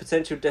discussing the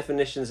potential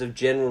definitions of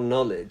general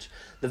knowledge,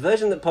 the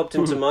version that popped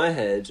into my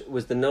head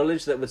was the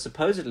knowledge that would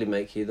supposedly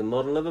make you the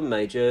model of a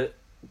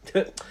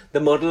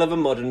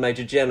modern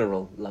major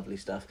general. Lovely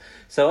stuff.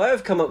 So I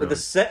have come up with a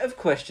set of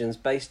questions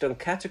based on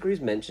categories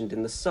mentioned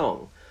in the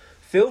song.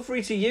 Feel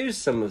free to use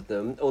some of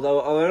them, although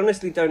I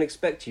honestly don't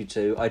expect you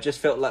to. I just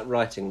felt like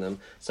writing them,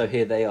 so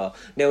here they are.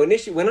 Now,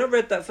 initially, when I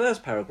read that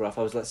first paragraph,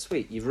 I was like,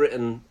 sweet, you've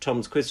written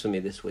Tom's quiz for me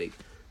this week.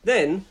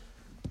 Then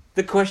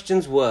the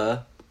questions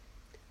were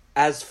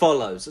as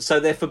follows.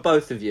 So they're for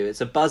both of you. It's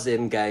a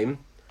buzz-in game.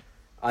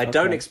 I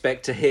don't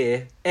expect to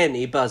hear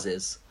any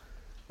buzzes.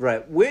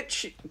 Right.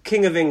 Which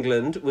King of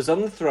England was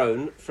on the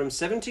throne from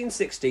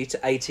 1760 to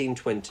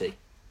 1820?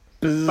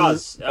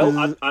 Buzz.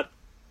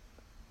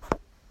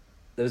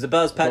 There was a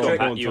buzz, Patrick.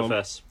 Pat, you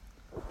first.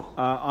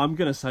 I'm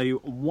going to say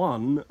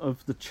one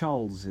of the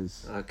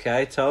Charleses.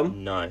 Okay,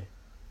 Tom? No.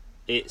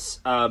 It's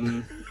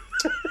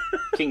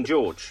King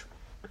George.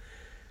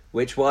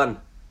 Which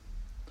one?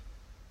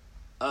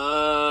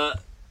 I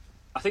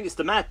think it's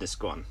the Madness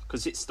one,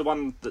 because it's the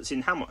one that's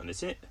in Hamilton,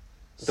 isn't it?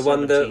 The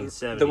one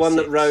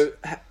that wrote...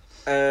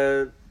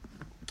 I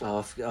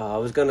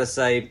was going to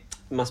say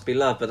Must Be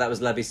Love, but that was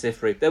Labi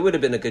Siffre. There would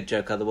have been a good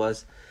joke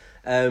otherwise.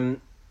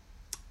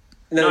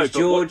 No,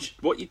 George...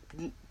 What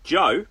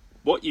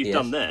you've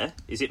done there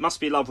is It Must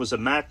Be Love was a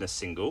Madness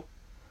single.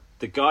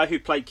 The guy who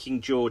played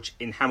King George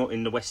in Hamilton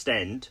in the West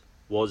End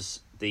was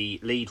the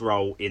lead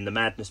role in the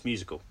Madness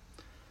musical.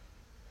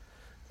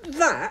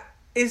 That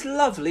is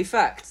lovely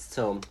facts,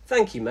 Tom.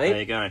 Thank you, mate. There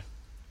you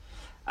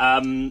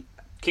go.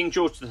 King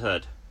George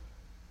III.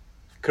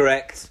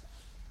 Correct.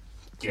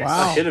 Yes.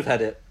 Wow. I should have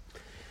had it.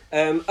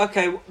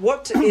 Okay,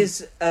 what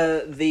is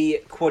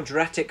the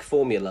quadratic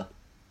formula?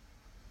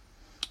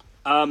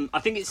 I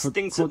think it's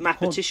things that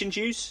mathematicians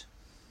use.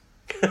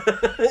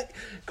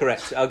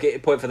 Correct. I'll get you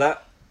a point for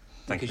that.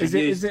 Thank you.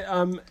 Is it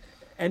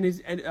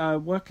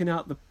working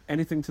out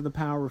anything to the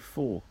power of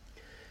 4?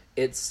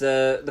 It's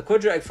the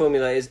quadratic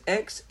formula is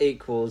x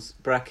equals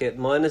bracket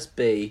minus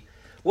b.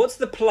 What's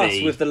the plus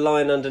B. with the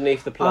line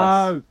underneath the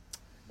plus?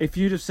 If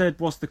you'd have said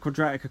what's the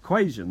quadratic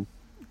equation,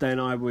 then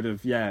I would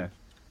have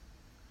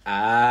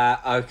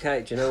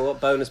Okay. Do you know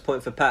what? Bonus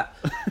point for Pat.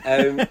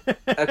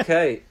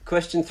 Okay,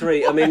 question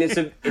 3. I mean, I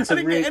didn't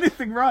get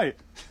anything right.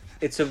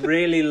 It's a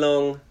really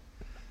long.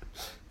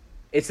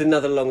 It's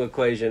another long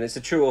equation. It's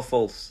a true or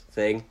false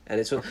thing, and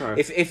it's okay.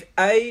 If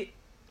A.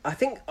 I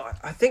think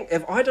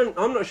if I don't,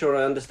 I'm not sure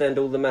I understand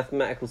all the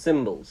mathematical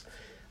symbols,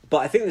 but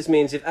I think this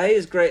means if A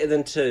is greater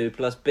than 2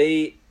 plus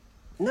B.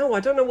 No, I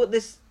don't know what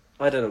this.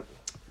 I don't know.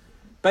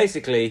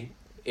 Basically,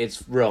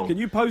 it's wrong. Can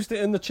you post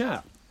it in the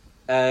chat?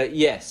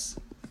 Yes.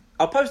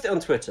 I'll post it on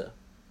Twitter.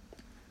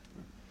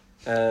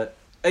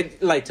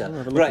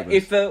 Later. Right.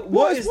 If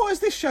what has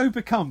this show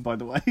become, by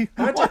the way?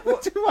 Why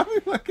are we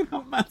working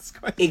on maths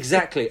questions?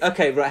 Exactly.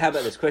 Okay. Right. How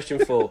about this?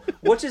 Question 4.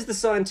 What is the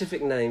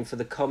scientific name for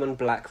the common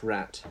black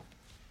rat?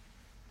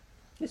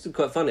 This is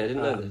quite funny. I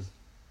didn't know this.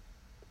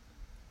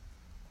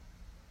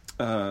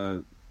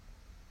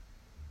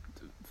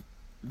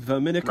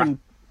 Verminicus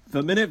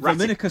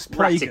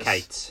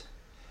plagus.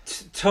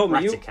 Tom,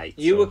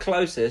 you were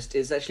closest.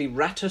 It's actually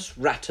Rattus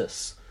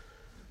rattus.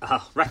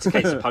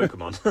 Raticate's a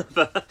Pokemon.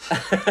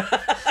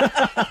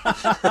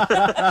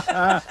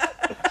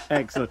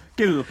 Excellent.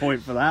 Give us a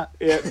point for that.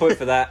 Yeah, point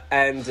for that.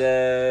 And,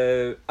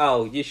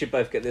 you should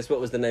both get this. What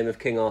was the name of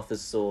King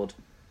Arthur's sword?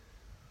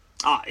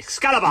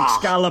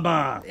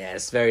 Excalibur!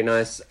 Yes, very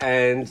nice.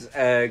 And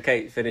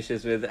Kate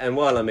finishes with, and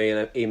while I'm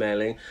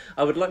emailing,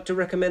 I would like to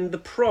recommend The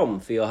Prom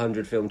for your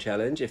 100 film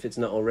challenge, if it's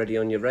not already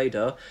on your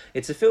radar.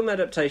 It's a film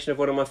adaptation of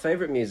one of my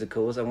favourite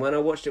musicals, and when I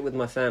watched it with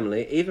my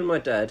family, even my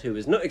dad, who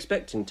was not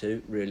expecting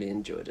to, really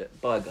enjoyed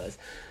it. Bye, guys.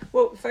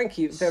 Well, thank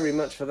you very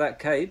much for that,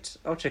 Kate.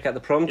 I'll check out The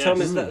Prom. Yes.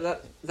 Tom, is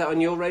that on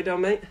your radar,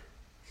 mate?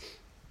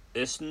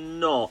 It's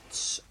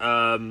not.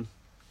 I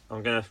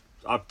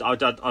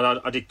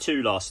did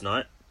 2 last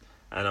night.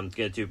 And I'm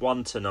going to do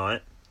 1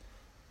 tonight.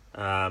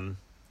 Are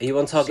you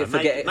on target for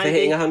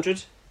hitting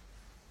 100?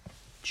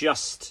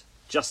 Just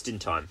in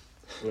time.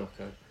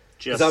 Okay.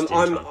 Just in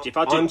time. If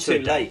I do I'm too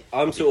late.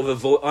 I'm sort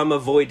of I'm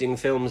avoiding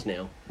films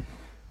now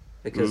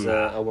because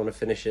I want to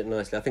finish it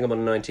nicely. I think I'm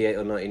on 98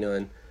 or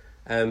 99.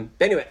 But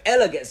anyway,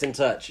 Ella gets in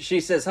touch. She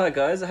says, "Hi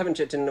guys, I haven't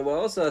checked in a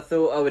while, so I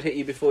thought I would hit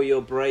you before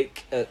your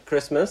break at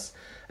Christmas.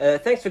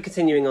 Thanks for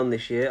continuing on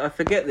this year. I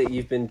forget that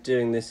you've been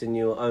doing this in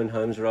your own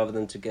homes rather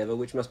than together,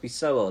 which must be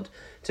so odd.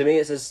 To me,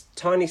 it's a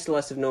tiny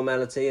slice of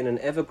normality in an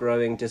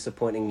ever-growing,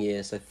 disappointing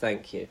year, so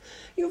thank you."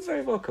 You're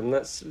very welcome.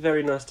 That's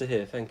very nice to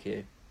hear. Thank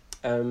you.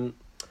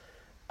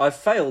 I've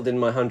failed in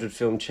my 100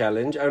 film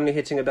challenge, only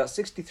hitting about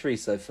 63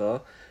 so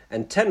far,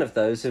 and 10 of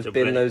those have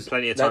been those...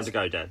 Plenty of time to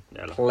go, Dan.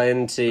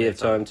 Plenty of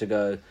time to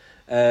go.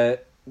 10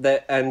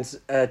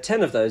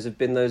 of those have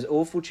been those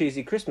awful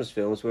cheesy Christmas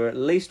films where at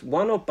least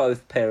one or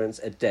both parents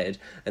are dead,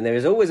 and there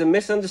is always a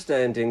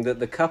misunderstanding that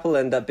the couple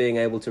end up being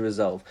able to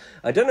resolve.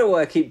 I don't know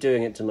why I keep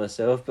doing it to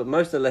myself, but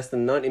most are less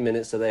than 90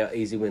 minutes, so they are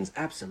easy wins.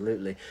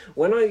 Absolutely.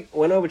 When I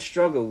would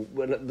struggle,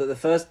 when the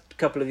first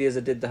couple of years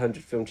I did the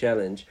 100 film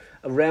challenge,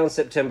 around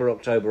September,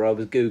 October, I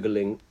was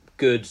Googling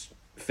good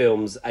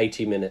films,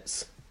 80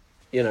 minutes.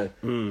 You know,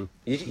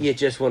 you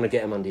just want to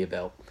get them under your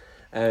belt.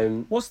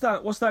 What's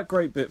that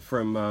great bit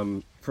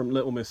from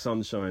Little Miss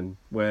Sunshine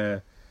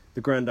where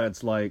the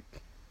granddad's like,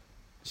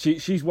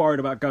 she's worried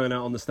about going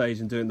out on the stage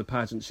and doing the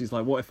pageant. She's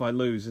like, what if I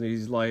lose? And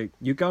he's like,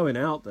 you're going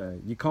out there.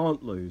 You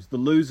can't lose. The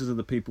losers are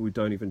the people who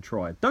don't even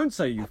try. Don't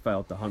say you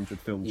failed the 100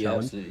 film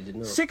challenge. Absolutely did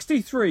not.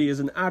 63 is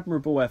an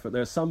admirable effort.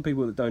 There are some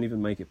people that don't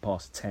even make it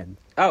past 10.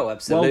 Oh,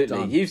 absolutely.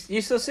 Well done.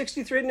 You saw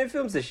 63 new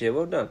films this year.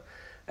 Well done.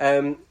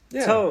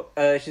 Yeah. Tom,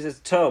 she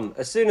says, Tom,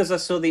 as soon as I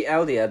saw the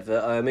Aldi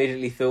advert, I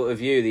immediately thought of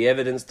you. The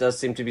evidence does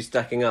seem to be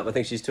stacking up. I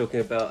think she's talking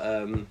about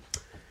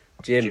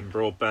Jim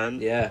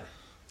Broadband. Yeah.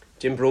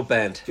 Jim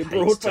Broadband. Jim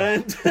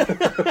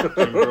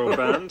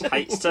Broadband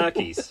hates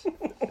turkeys.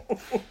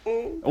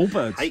 All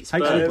birds. Hates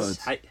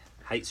birds.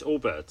 Hates all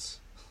birds.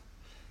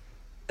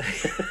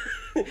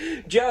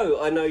 Joe,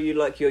 I know you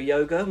like your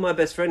yoga. My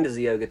best friend is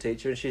a yoga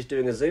teacher, and she's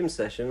doing a Zoom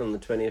session on the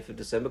 20th of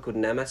December called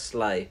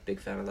Namaste. Big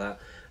fan of that.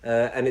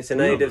 And it's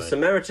in aid of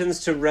Samaritans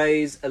to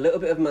raise a little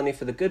bit of money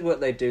for the good work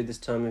they do this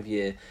time of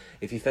year.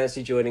 If you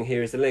fancy joining,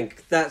 here is the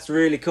link. That's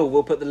really cool.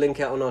 We'll put the link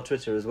out on our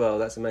Twitter as well.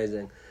 That's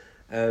amazing.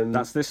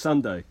 That's this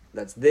Sunday.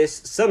 That's this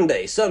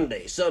Sunday.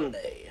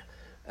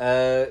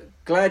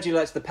 Glad you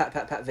liked the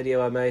pat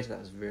video I made. That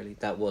was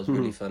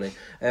really funny.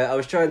 I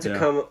was trying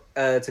to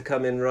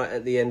come in right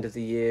at the end of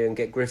the year and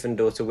get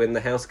Gryffindor to win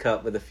the House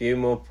Cup with a few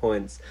more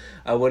points.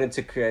 I wanted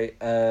to create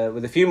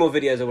with a few more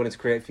videos I wanted to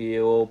create for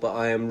you all, but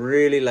I am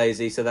really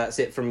lazy, so that's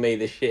it from me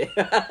this year.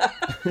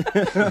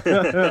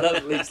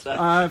 Lovely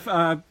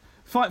stuff.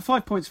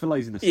 5 points for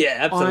laziness. Yeah,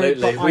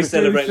 absolutely. We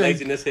celebrate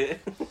laziness here.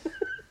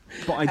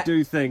 But I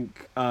do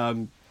think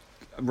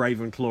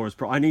Ravenclaw is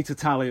I need to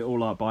tally it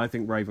all up, but I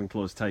think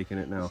Ravenclaw's taking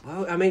it now.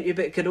 Well, I mean,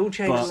 it could all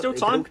change. Still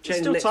time.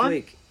 Next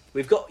week.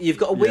 You've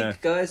got a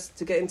week, guys,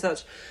 to get in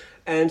touch.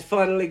 And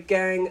finally,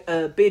 gang,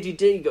 Beardy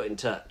D got in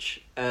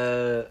touch.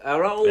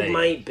 Our old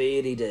mate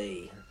Beardy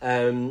D,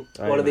 one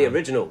of the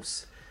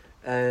originals.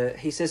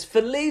 He says,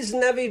 "Feliz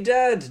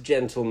Navidad,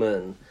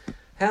 gentlemen.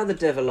 How the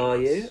devil are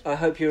you? I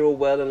hope you're all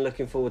well and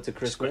looking forward to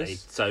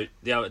Christmas. So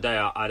the other day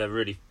I had a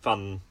really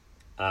fun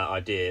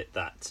idea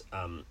that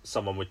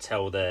someone would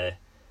tell their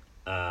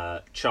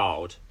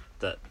child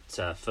that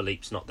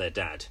Philippe's not their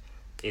dad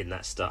in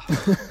that stuff.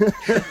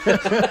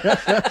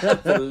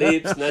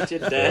 Philippe's not your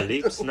dad.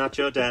 Philippe's not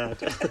your dad.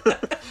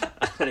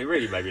 And it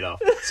really made me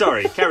laugh.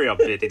 Sorry, carry on,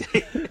 Beardy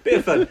D. Bit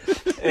of fun.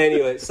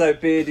 Anyway, so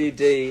Beardy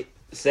D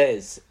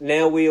says,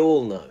 now we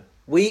all know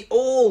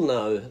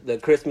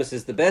that Christmas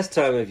is the best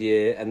time of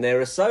year and there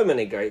are so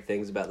many great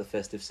things about the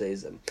festive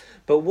season.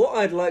 But what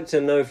I'd like to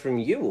know from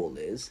you all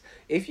is,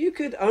 if you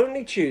could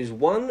only choose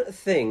one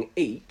thing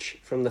each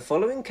from the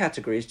following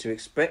categories to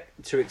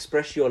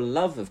express your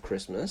love of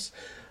Christmas,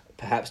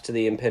 perhaps to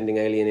the impending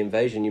alien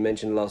invasion you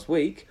mentioned last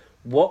week,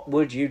 what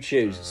would you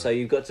choose? So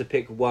you've got to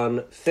pick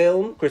one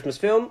film, Christmas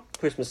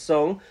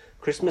song,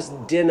 Christmas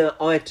dinner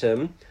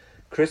item,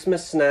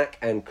 Christmas snack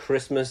and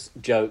Christmas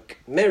joke.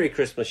 Merry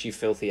Christmas, you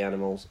filthy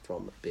animals,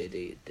 from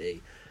Beardy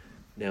D.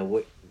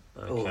 Now,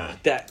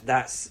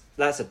 that's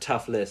a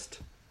tough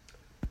list.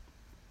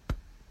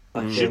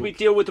 Should we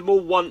deal with them all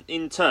one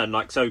in turn?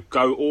 Like, so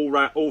go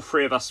all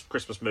three of us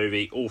Christmas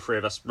movie, all three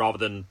of us, rather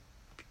than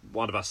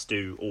one of us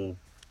do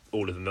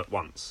all of them at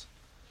once.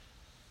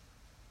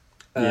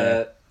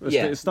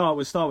 Let's start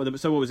with them.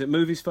 So what was it?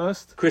 Movies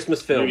first?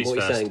 Christmas film. Movies what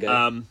are you saying,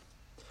 Gabe?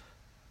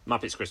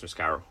 Muppets Christmas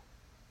Carol.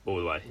 All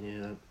the way.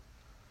 Yeah.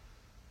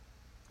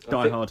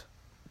 Die Hard.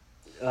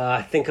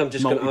 I think I'm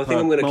just going to... I think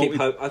I'm going to keep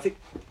Home... I think...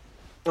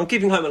 I'm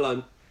keeping Home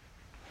Alone.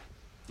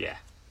 Yeah.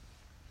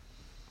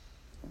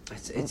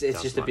 It's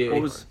just a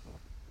beauty.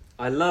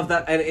 I love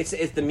that. And it's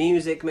the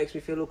music makes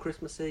me feel all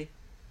Christmassy.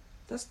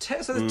 So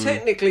there's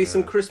technically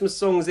some Christmas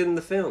songs in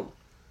the film.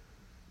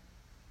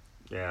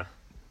 Yeah.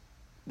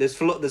 There's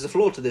a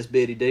flaw to this,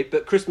 Beardy D,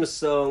 but Christmas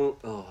song...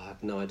 Oh, I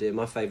have no idea.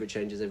 My favourite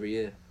changes every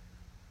year.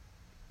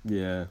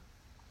 Yeah.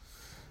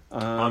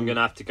 I'm going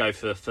to have to go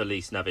for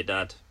Feliz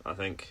Navidad, I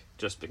think,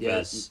 just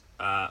because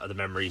of the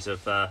memories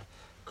of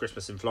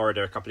Christmas in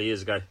Florida a couple of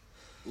years ago.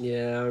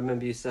 Yeah, I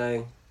remember you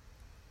saying.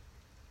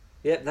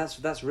 Yeah,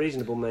 that's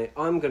reasonable, mate.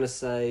 I'm going to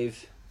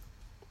save...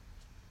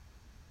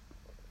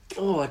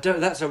 Oh, I don't...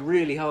 That's a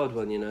really hard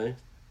one, you know.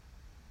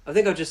 I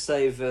think I'll just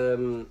save...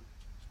 I'll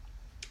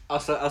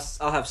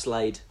have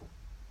Slade.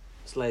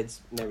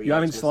 Slade's Merry You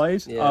having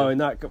Slade? Yeah. Oh, in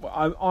that...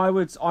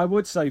 I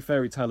would say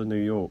Fairy Tale of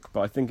New York, but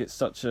I think it's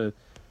such an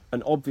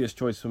obvious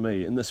choice for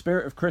me. In the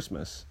spirit of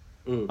Christmas,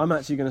 I'm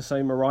actually going to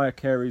say Mariah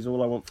Carey's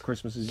All I Want for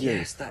Christmas Is You.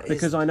 Yes, that is...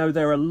 Because I know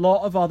there are a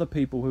lot of other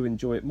people who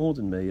enjoy it more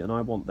than me, and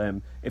I want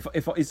them... If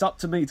it's up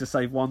to me to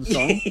save one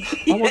song,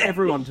 I want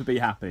everyone to be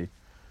happy.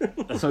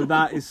 So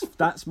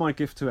that's my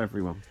gift to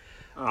everyone.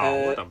 Oh,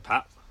 well done,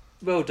 Pat.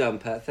 Well done,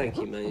 Pat. Thank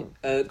you, mate.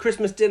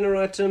 Christmas dinner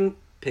item,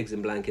 pigs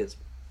in blankets.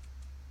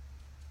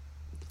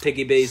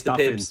 Piggy bees,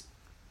 Stuffing. the pibs.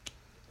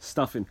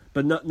 Stuffing.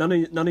 But none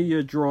of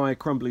your dry,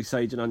 crumbly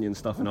sage and onion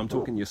stuffing. I'm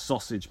talking your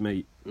sausage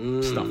meat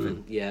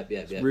stuffing. Yeah.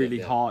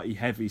 Really hearty,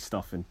 heavy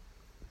stuffing.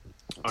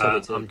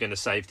 I'm going to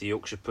save the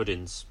Yorkshire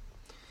puddings.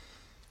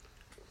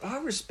 I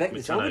respect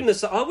this. I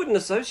wouldn't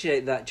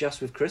associate that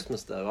just with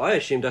Christmas, though. I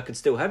assumed I could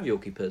still have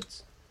Yorkie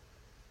puds.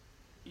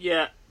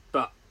 Yeah,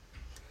 but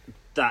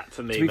that,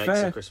 for me, makes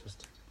it Christmas.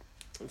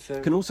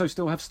 Can also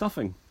still have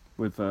stuffing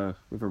with a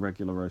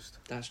regular roast.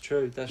 That's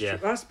true. True.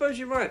 I suppose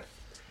you're right.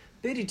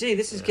 Beardy D,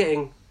 this is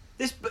getting...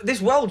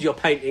 This world you're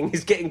painting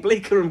is getting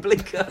bleaker and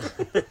bleaker.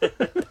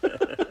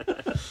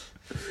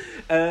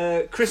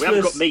 Christmas... We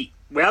haven't got meat.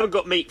 We haven't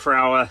got meat for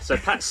our... So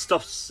Pat's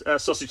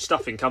sausage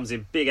stuffing comes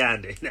in big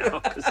handy now.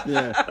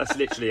 That's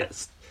literally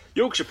it.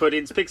 Yorkshire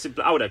puddings, pigs in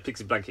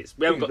blankets.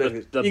 We haven't got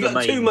the You've got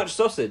main, too much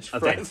sausage,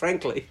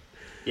 frankly.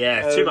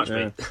 Yeah, too much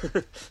meat.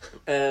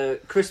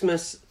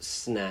 Christmas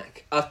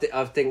snack. I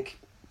think...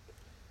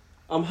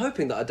 I'm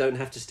hoping that I don't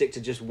have to stick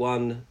to just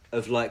one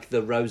of, like,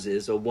 the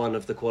Roses or one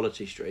of the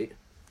Quality Street.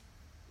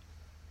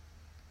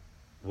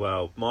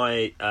 Well,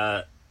 my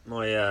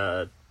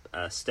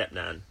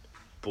stepnan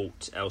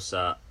bought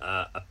Elsa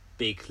a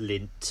big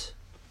lint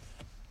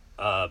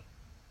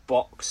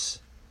box,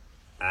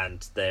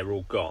 and they're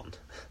all gone.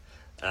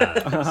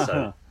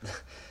 So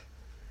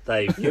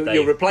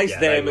you'll replace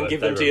them and give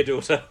them to your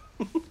daughter.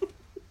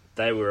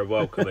 They were a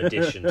welcome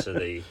addition to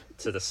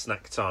the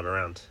snack time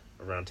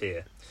around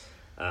here.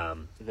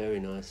 Very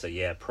nice. So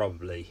yeah,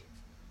 probably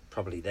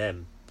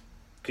them,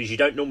 because you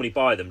don't normally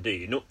buy them, do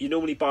you? You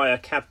normally buy a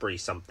Cadbury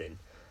something,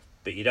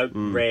 but you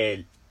don't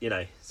rare, you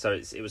know. So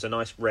it was a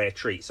nice rare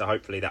treat. So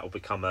hopefully that will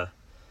become a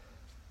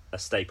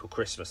staple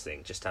Christmas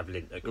thing. Just have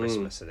lint at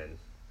Christmas, and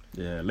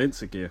then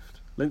lint's a gift.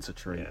 Lint's a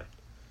treat.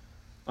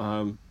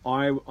 Yeah.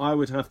 I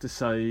would have to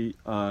say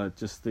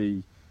just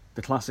the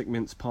classic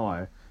mince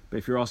pie. But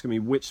if you're asking me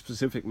which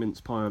specific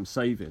mince pie I'm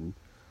saving,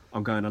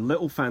 I'm going a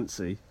little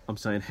fancy. I'm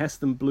saying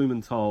Heston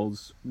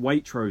Blumenthal's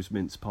Waitrose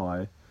mince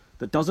pie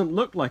that doesn't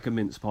look like a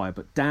mince pie,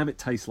 but damn, it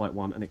tastes like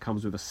one, and it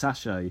comes with a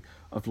sachet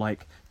of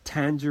like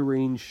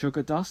tangerine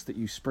sugar dust that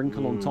you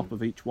sprinkle on top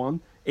of each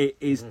one. It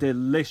is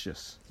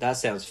delicious. That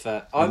sounds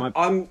fair.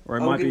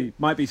 It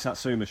might be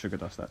Satsuma sugar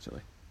dust,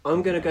 actually.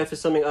 I'm going to go for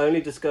something I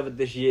only discovered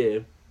this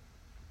year,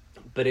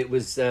 but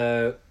it's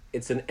an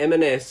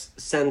M&S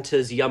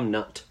Santa's Yum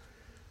Nut,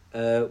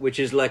 which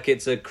is like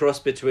it's a cross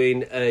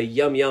between a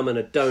Yum Yum and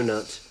a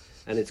donut,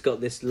 and it's got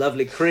this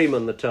lovely cream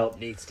on the top.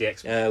 Needs the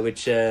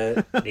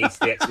explanation. Needs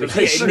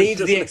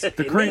the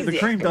explanation. The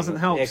cream doesn't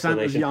help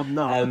Santa's Yum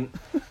Nut.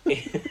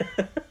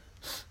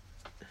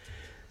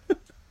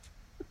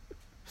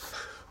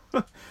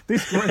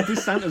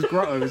 This Santa's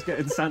grotto is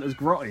getting Santa's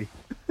grotty.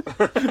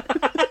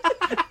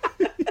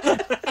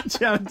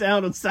 Chowing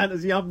down on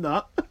Santa's Yum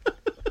Nut.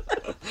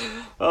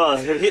 Oh,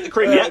 have you hit the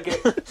cream yet?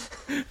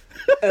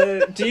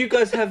 Do you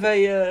guys have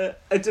a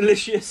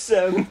delicious...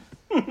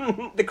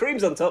 the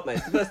cream's on top, mate.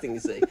 It's the first thing you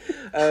see.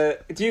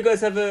 Do you guys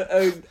have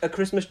a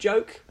Christmas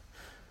joke?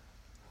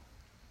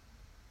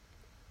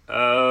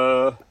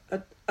 I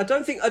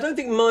don't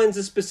think mine's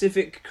a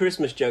specific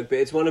Christmas joke, but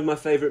it's one of my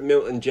favourite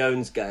Milton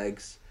Jones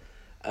gags.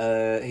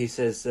 He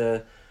says,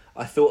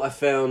 I thought I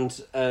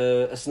found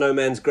a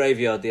snowman's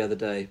graveyard the other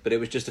day, but it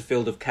was just a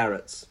field of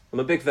carrots. I'm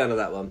a big fan of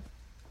that one.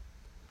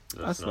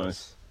 That's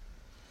nice.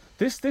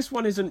 This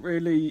one isn't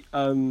really...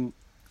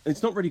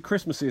 it's not really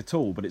Christmassy at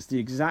all, but it's the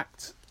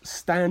exact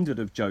standard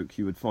of joke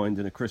you would find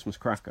in a Christmas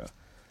cracker.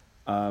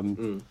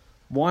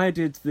 Why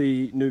did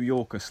the New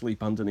Yorker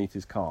sleep underneath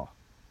his car?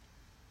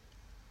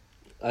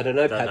 I don't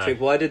know,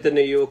 Patrick. Why did the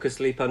New Yorker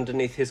sleep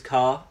underneath his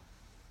car?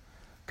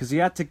 Because he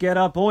had to get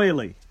up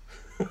oily.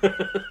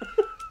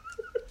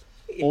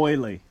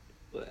 Oily.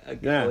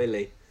 Yeah.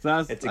 Oily.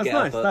 So that's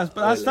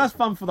nice. That's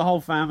fun for the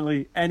whole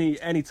family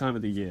any time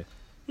of the year.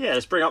 Yeah,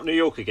 let's bring up New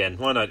York again.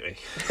 Why don't we?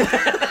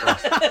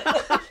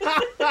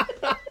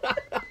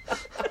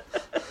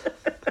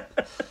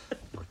 Oh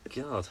my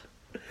God.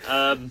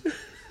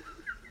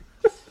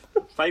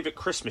 Favourite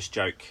Christmas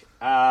joke?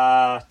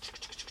 I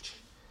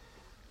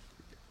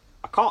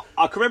can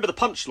remember the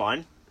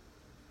punchline.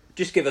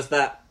 Just give us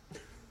that.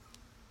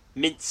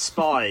 Mince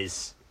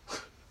spies.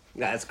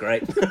 That's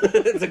great.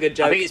 It's a good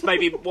joke. I think it's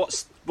maybe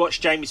what's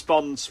James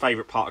Bond's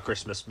favourite part of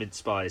Christmas, mince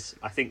spies.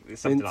 I think it's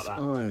something like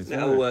that.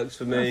 That all works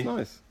for me. That's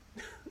nice.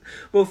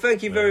 Well,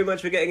 thank you very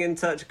much for getting in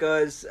touch,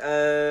 guys.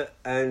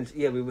 And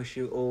yeah, we wish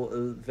you all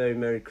a very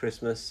Merry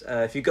Christmas.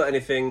 If you've got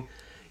anything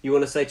you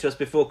want to say to us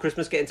before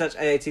Christmas, get in touch,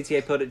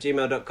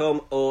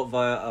 aattapod@gmail.com, or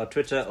via our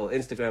Twitter or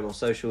Instagram or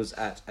socials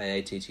at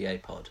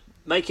aattapod.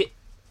 Make it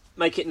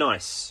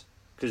nice.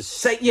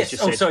 Say yes.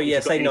 Oh, sorry. Yeah,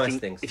 say nice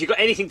things. If you've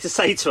got anything to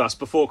say to us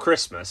before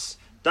Christmas,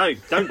 don't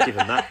give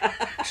them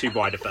that too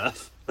wide a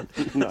berth.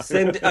 No.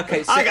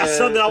 I got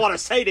something I want to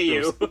say to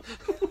you.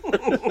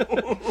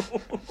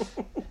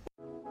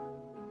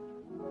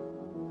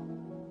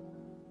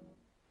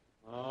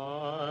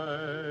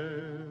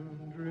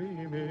 I'm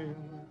dreaming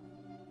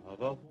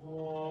of a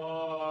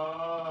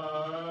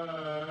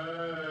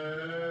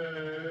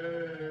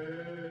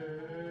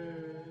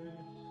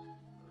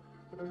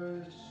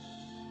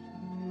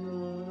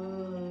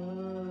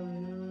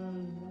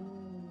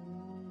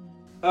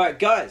Alright,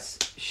 guys,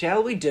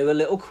 shall we do a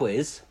little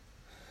quiz?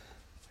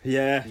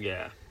 Yeah,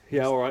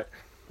 all right.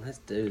 Let's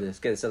do this.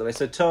 Get this out of the way.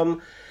 So,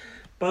 Tom,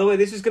 by the way,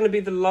 this is going to be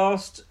the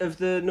last of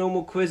the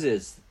normal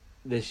quizzes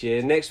this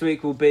year. Next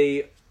week will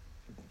be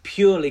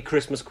purely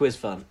Christmas quiz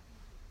fun.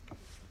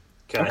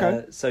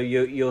 Okay. So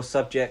your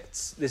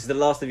subjects... This is the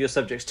last of your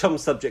subjects.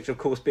 Tom's subject, of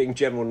course, being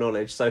general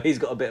knowledge, so he's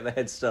got a bit of a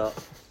head start.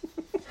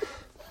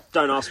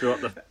 Don't ask me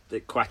what the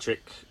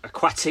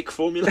aquatic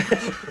formula.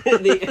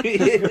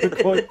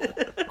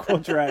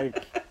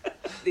 Quadratic.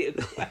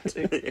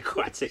 The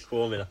aquatic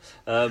formula.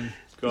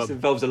 This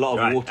involves a lot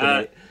of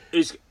water, mate.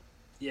 Who's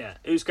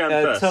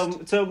going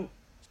first? Tom,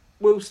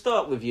 we'll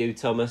start with you,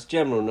 Thomas.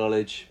 General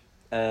knowledge.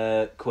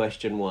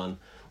 Question 1.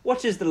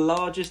 What is the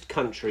largest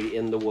country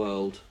in the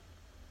world?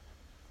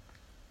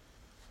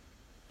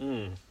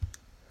 Well,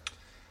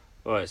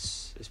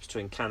 it's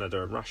between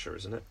Canada and Russia,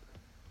 isn't it?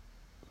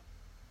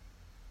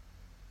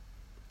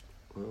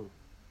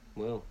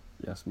 Well.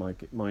 Yes, my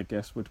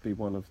guess would be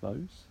one of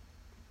those.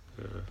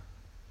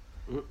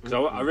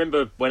 So I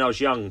remember when I was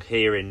young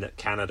hearing that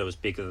Canada was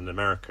bigger than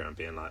America and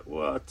being like,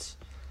 what?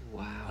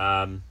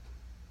 Wow.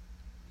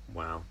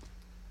 Wow.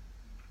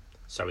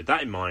 So with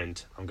that in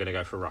mind, I'm going to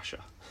go for Russia.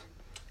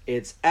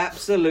 It's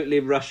absolutely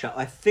Russia.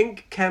 I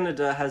think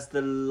Canada has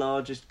the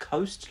largest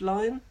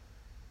coastline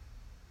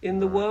in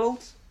the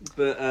world,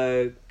 but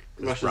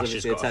Russia's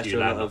obviously attached to a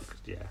lot of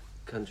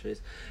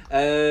countries.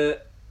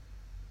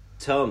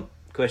 Tom,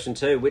 question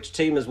 2. Which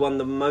team has won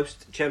the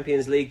most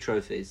Champions League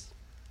trophies?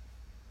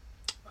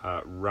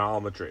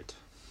 Real Madrid.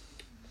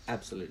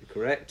 Absolutely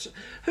correct.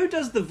 Who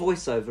does the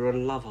voiceover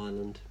on Love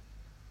Island?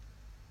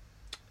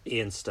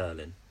 Ian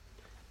Sterling.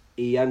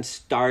 Ian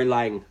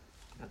Sterling.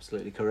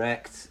 Absolutely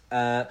correct.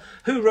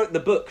 Who wrote the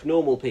book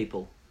Normal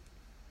People?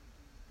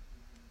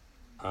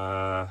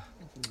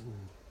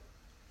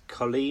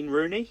 Colleen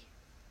Rooney?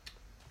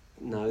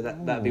 No,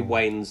 that'd be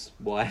Wayne's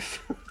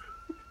wife.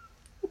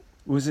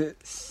 Was it...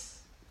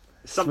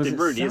 Something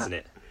Rooney, isn't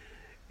it?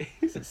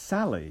 Is it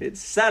Sally? It's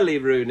Sally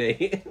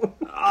Rooney.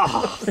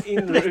 Oh,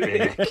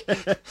 Rooney.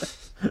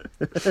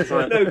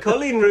 No,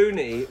 Colleen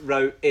Rooney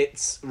wrote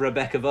It's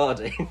Rebecca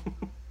Vardy.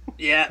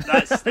 Yeah,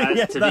 that's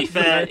to be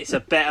fair, it's a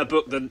better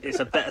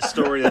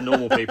story than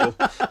Normal People.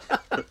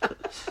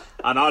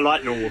 And I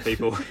like Normal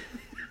People.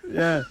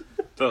 Yeah.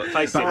 But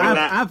basically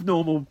that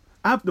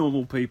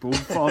abnormal people,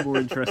 far more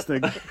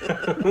interesting.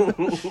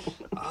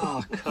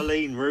 Oh,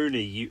 Colleen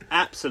Rooney, you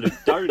absolute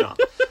donut.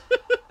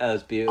 That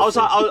was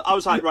beautiful. I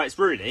was like, right, it's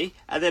Rooney,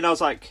 and then I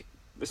was like,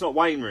 it's not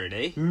Wayne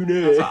Rooney.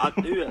 Rooney.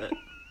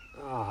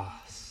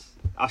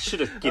 I should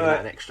have given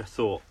that an extra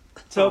thought.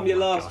 Tom, your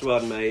last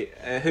one, mate.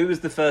 Who was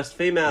the first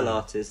female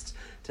artist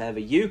to have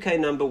a UK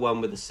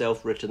 #1 with a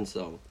self-written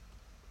song?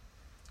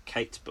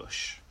 Kate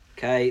Bush.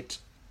 Kate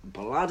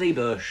bloody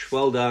Bush.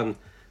 Well done.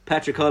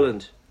 Patrick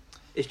Holland.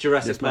 It's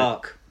Jurassic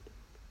Park.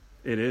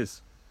 It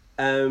is.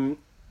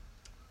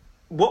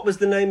 What was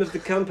the name of the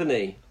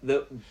company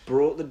that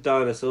brought the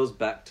dinosaurs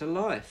back to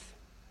life?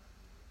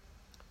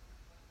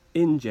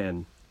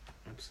 InGen.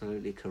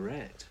 Absolutely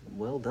correct.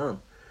 Well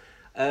done.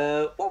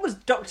 What was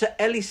Dr.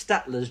 Ellie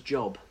Statler's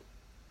job?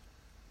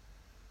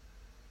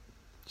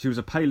 She was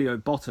a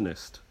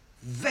paleobotanist.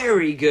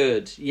 Very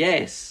good.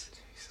 Yes.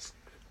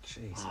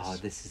 Jesus. Oh,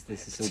 this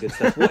is some good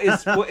stuff.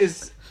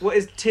 What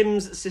is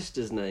Tim's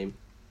sister's name?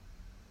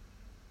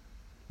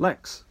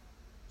 Lex.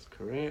 That's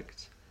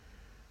correct.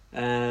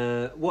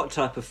 What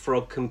type of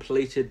frog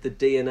completed the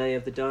DNA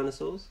of the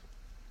dinosaurs?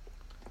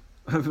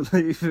 I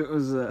believe it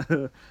was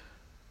an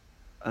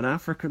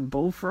African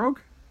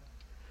bullfrog.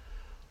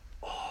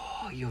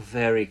 Oh, you're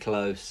very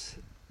close.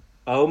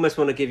 I almost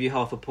want to give you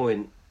half a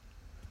point.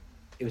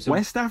 It was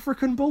West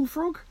African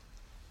bullfrog?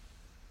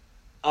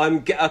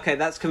 Okay,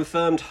 that's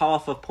confirmed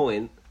half a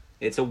point.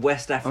 It's a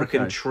West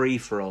African tree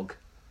frog.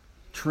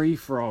 Tree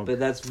frog. But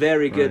that's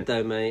very good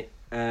though, mate.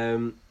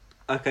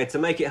 Okay, to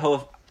make it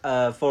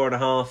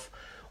 4.5,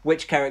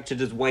 which character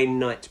does Wayne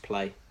Knight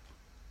play?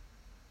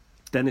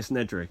 Dennis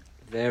Nedry.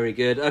 Very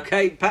good.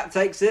 Okay, Pat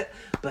takes it,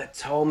 but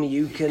Tom,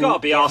 you can... You've got to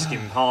be asking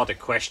harder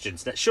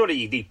questions. Surely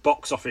you need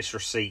box office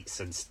receipts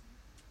and...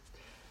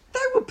 They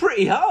were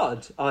pretty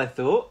hard, I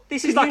thought.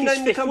 This is like his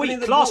fifth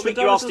week. Last week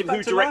you asked him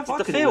who directed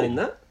the film.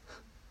 That.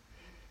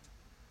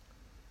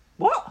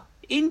 What?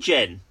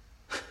 InGen.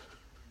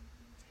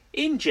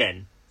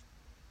 InGen.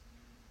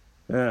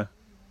 Yeah.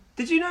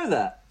 Did you know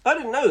that? I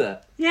didn't know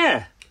that.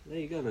 Yeah. There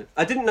you go, mate.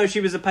 I didn't know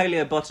she was a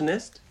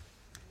paleobotanist.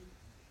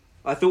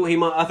 I thought he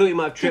might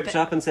have tripped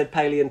up and said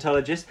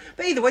paleontologist.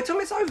 But either way,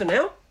 Tom, it's over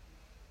now.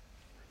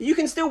 You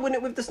can still win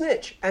it with the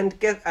snitch. And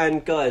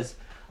guys,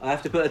 I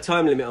have to put a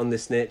time limit on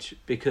this snitch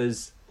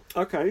because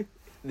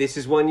this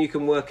is one you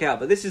can work out.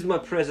 But this is my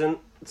present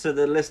to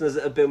the listeners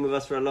that have been with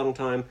us for a long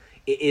time.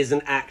 It is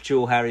an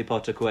actual Harry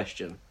Potter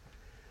question.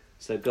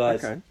 So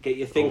guys, get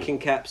your thinking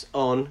caps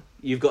on.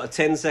 You've got a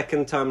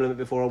 10-second time limit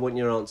before I want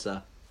your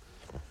answer.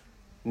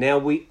 Now,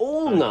 we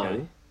all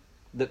know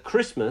that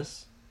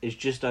Christmas is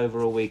just over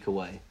a week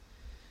away.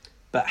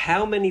 But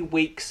how many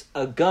weeks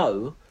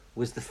ago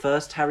was the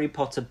first Harry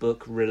Potter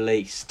book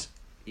released?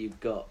 You've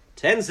got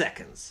 10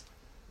 seconds.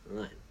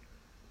 9,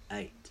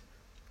 8,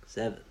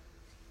 7,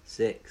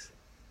 6,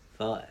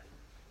 5,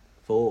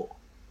 4,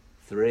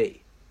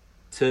 3,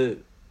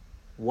 2,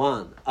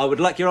 1. I would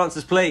like your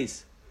answers,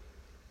 please.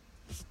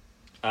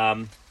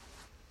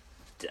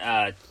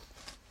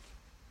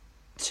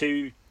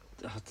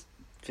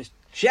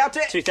 Shout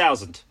it.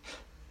 2000.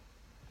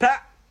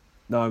 Pat.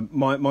 No,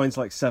 mine's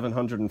like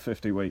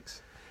 750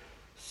 weeks.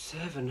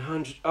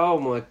 700. Oh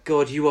my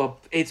god, you are.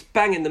 It's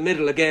bang in the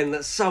middle again.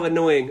 That's so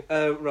annoying.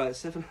 Right,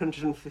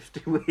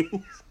 750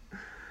 weeks.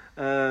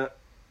 I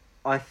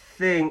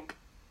think,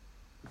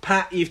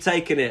 Pat, you've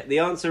taken it. The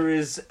answer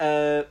is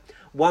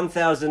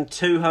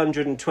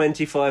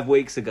 1,225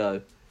 weeks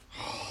ago.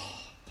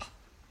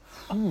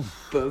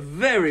 But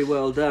very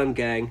well done,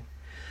 gang.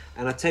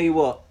 And I tell you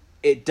what,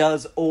 it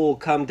does all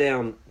come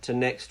down to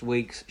next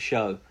week's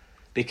show.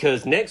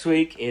 Because next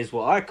week is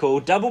what I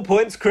call Double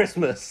Points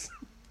Christmas.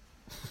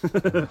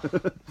 And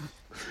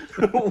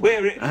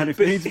if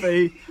it needs to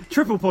be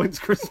Triple Points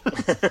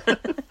Christmas.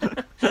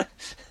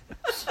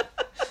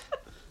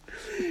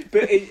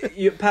 But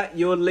Pat,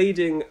 you're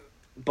leading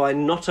by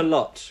not a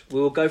lot.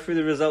 We will go through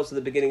the results at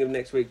the beginning of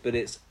next week, but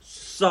it's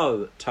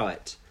so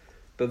tight.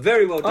 But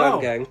very well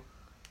done, gang.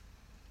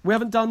 We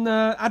haven't done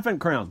the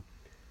Advent Crown.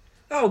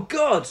 Oh,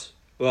 God.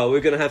 Well, we're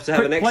going to have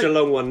an extra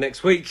long one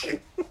next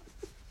week.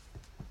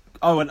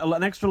 Oh,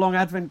 an extra long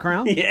Advent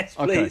Crown? Yes,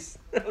 please.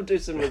 Okay. I'll do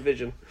some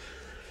revision.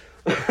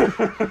 All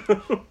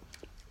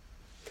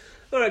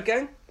right,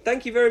 gang.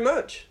 Thank you very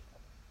much.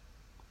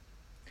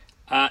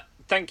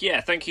 Thank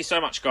you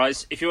so much,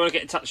 guys. If you want to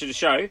get in touch with the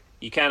show,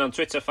 you can on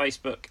Twitter,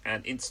 Facebook,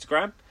 and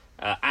Instagram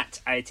at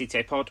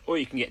AATTAPod, or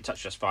you can get in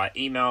touch with us via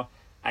email,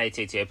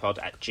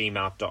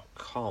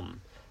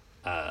 aattapod@gmail.com.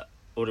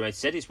 Automated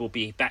said is we'll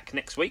be back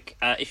next week.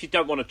 If you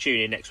don't want to tune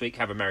in next week,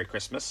 have a Merry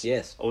Christmas.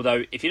 Yes.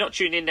 Although, if you're not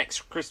tuning in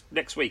next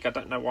week, I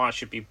don't know why I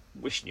should be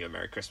wishing you a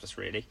Merry Christmas,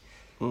 really.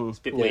 It's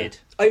a bit weird.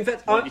 In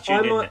fact,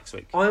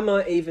 I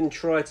might even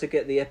try to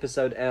get the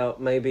episode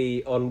out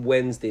maybe on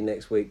Wednesday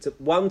next week. To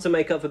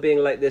make up for being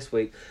late this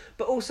week.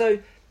 But also,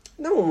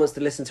 No one wants to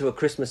listen to a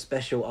Christmas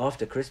special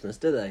after Christmas,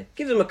 do they?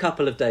 Give them a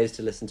couple of days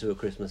to listen to a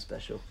Christmas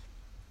special.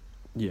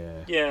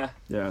 Yeah. Yeah.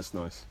 Yeah, that's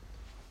nice.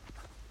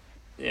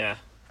 Yeah.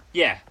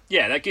 Yeah.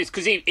 Yeah, that gives...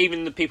 Because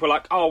even the people are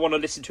like, oh, I want to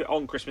listen to it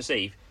on Christmas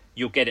Eve,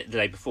 you'll get it the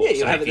day before. Yeah,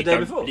 you'll have it the day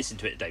before. Listen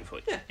to it the day before.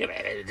 Yeah.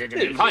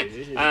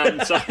 Fine.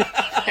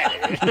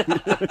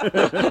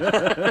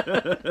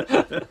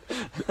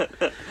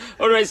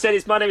 All right,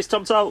 said my name is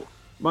Tom Toll.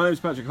 My name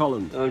is Patrick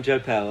Holland. I'm Joe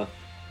Power.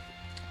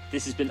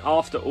 This has been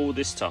After All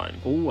This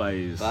Time.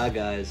 Always. Bye,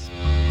 guys.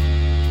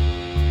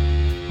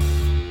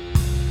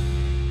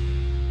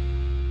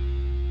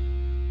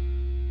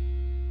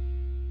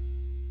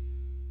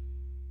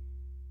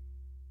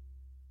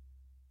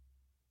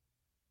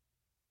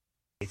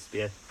 Needs to be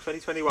a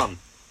 2021.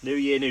 New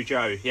year, new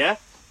Joe. Yeah?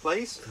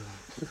 Please?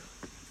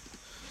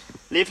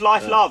 Live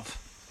life, love.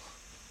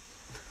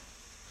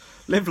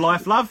 Live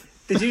life, love?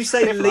 Did you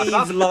say leave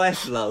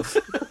life, love?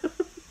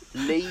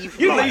 Leave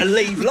You life. need to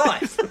leave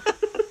life.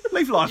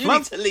 Leave life, You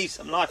love. need to leave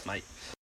some life, mate.